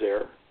agenda is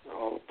there,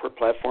 per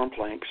platform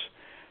planks,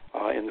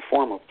 in the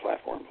form of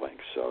platform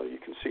planks, so you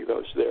can see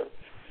those there.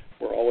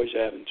 We're always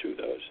adding to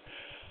those.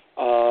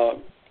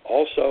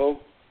 Also,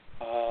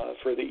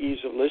 for the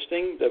ease of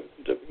listening,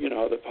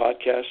 the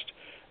podcast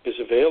is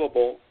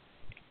available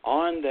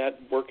on that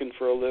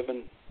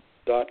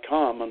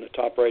workinforalivin.com. On the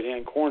top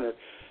right-hand corner,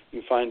 you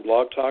can find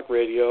Blog Talk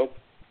Radio,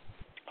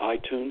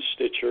 iTunes,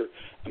 Stitcher,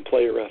 and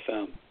Player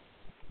FM.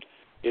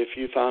 If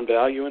you found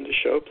value in the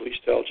show, please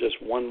tell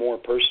just one more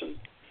person.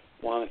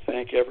 I want to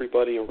thank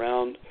everybody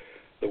around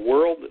the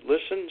world that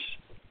listens,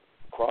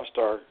 across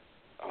our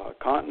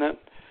continent,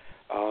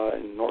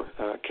 in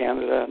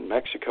Canada and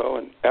Mexico,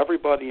 and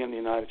everybody in the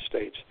United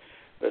States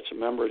that's a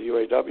member of the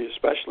UAW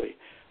especially.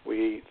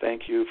 We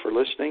thank you for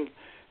listening,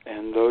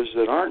 and those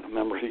that aren't a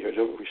member of the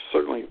UAW, we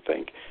certainly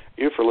thank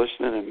you for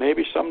listening, and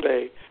maybe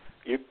someday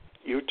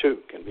you too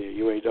can be a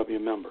UAW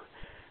member,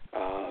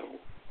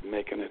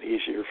 making it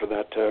easier for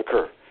that to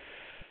occur.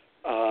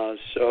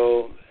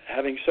 So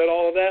having said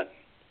all of that,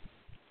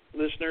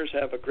 listeners,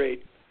 have a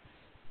great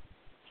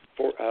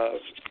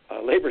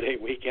Labor Day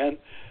weekend.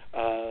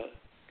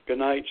 Good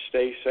night,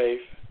 stay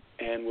safe,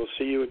 and we'll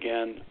see you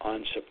again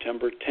on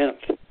September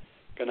 10th.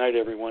 Good night,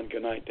 everyone.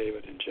 Good night,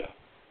 David and Jeff.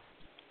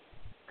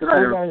 Good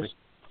night, guys.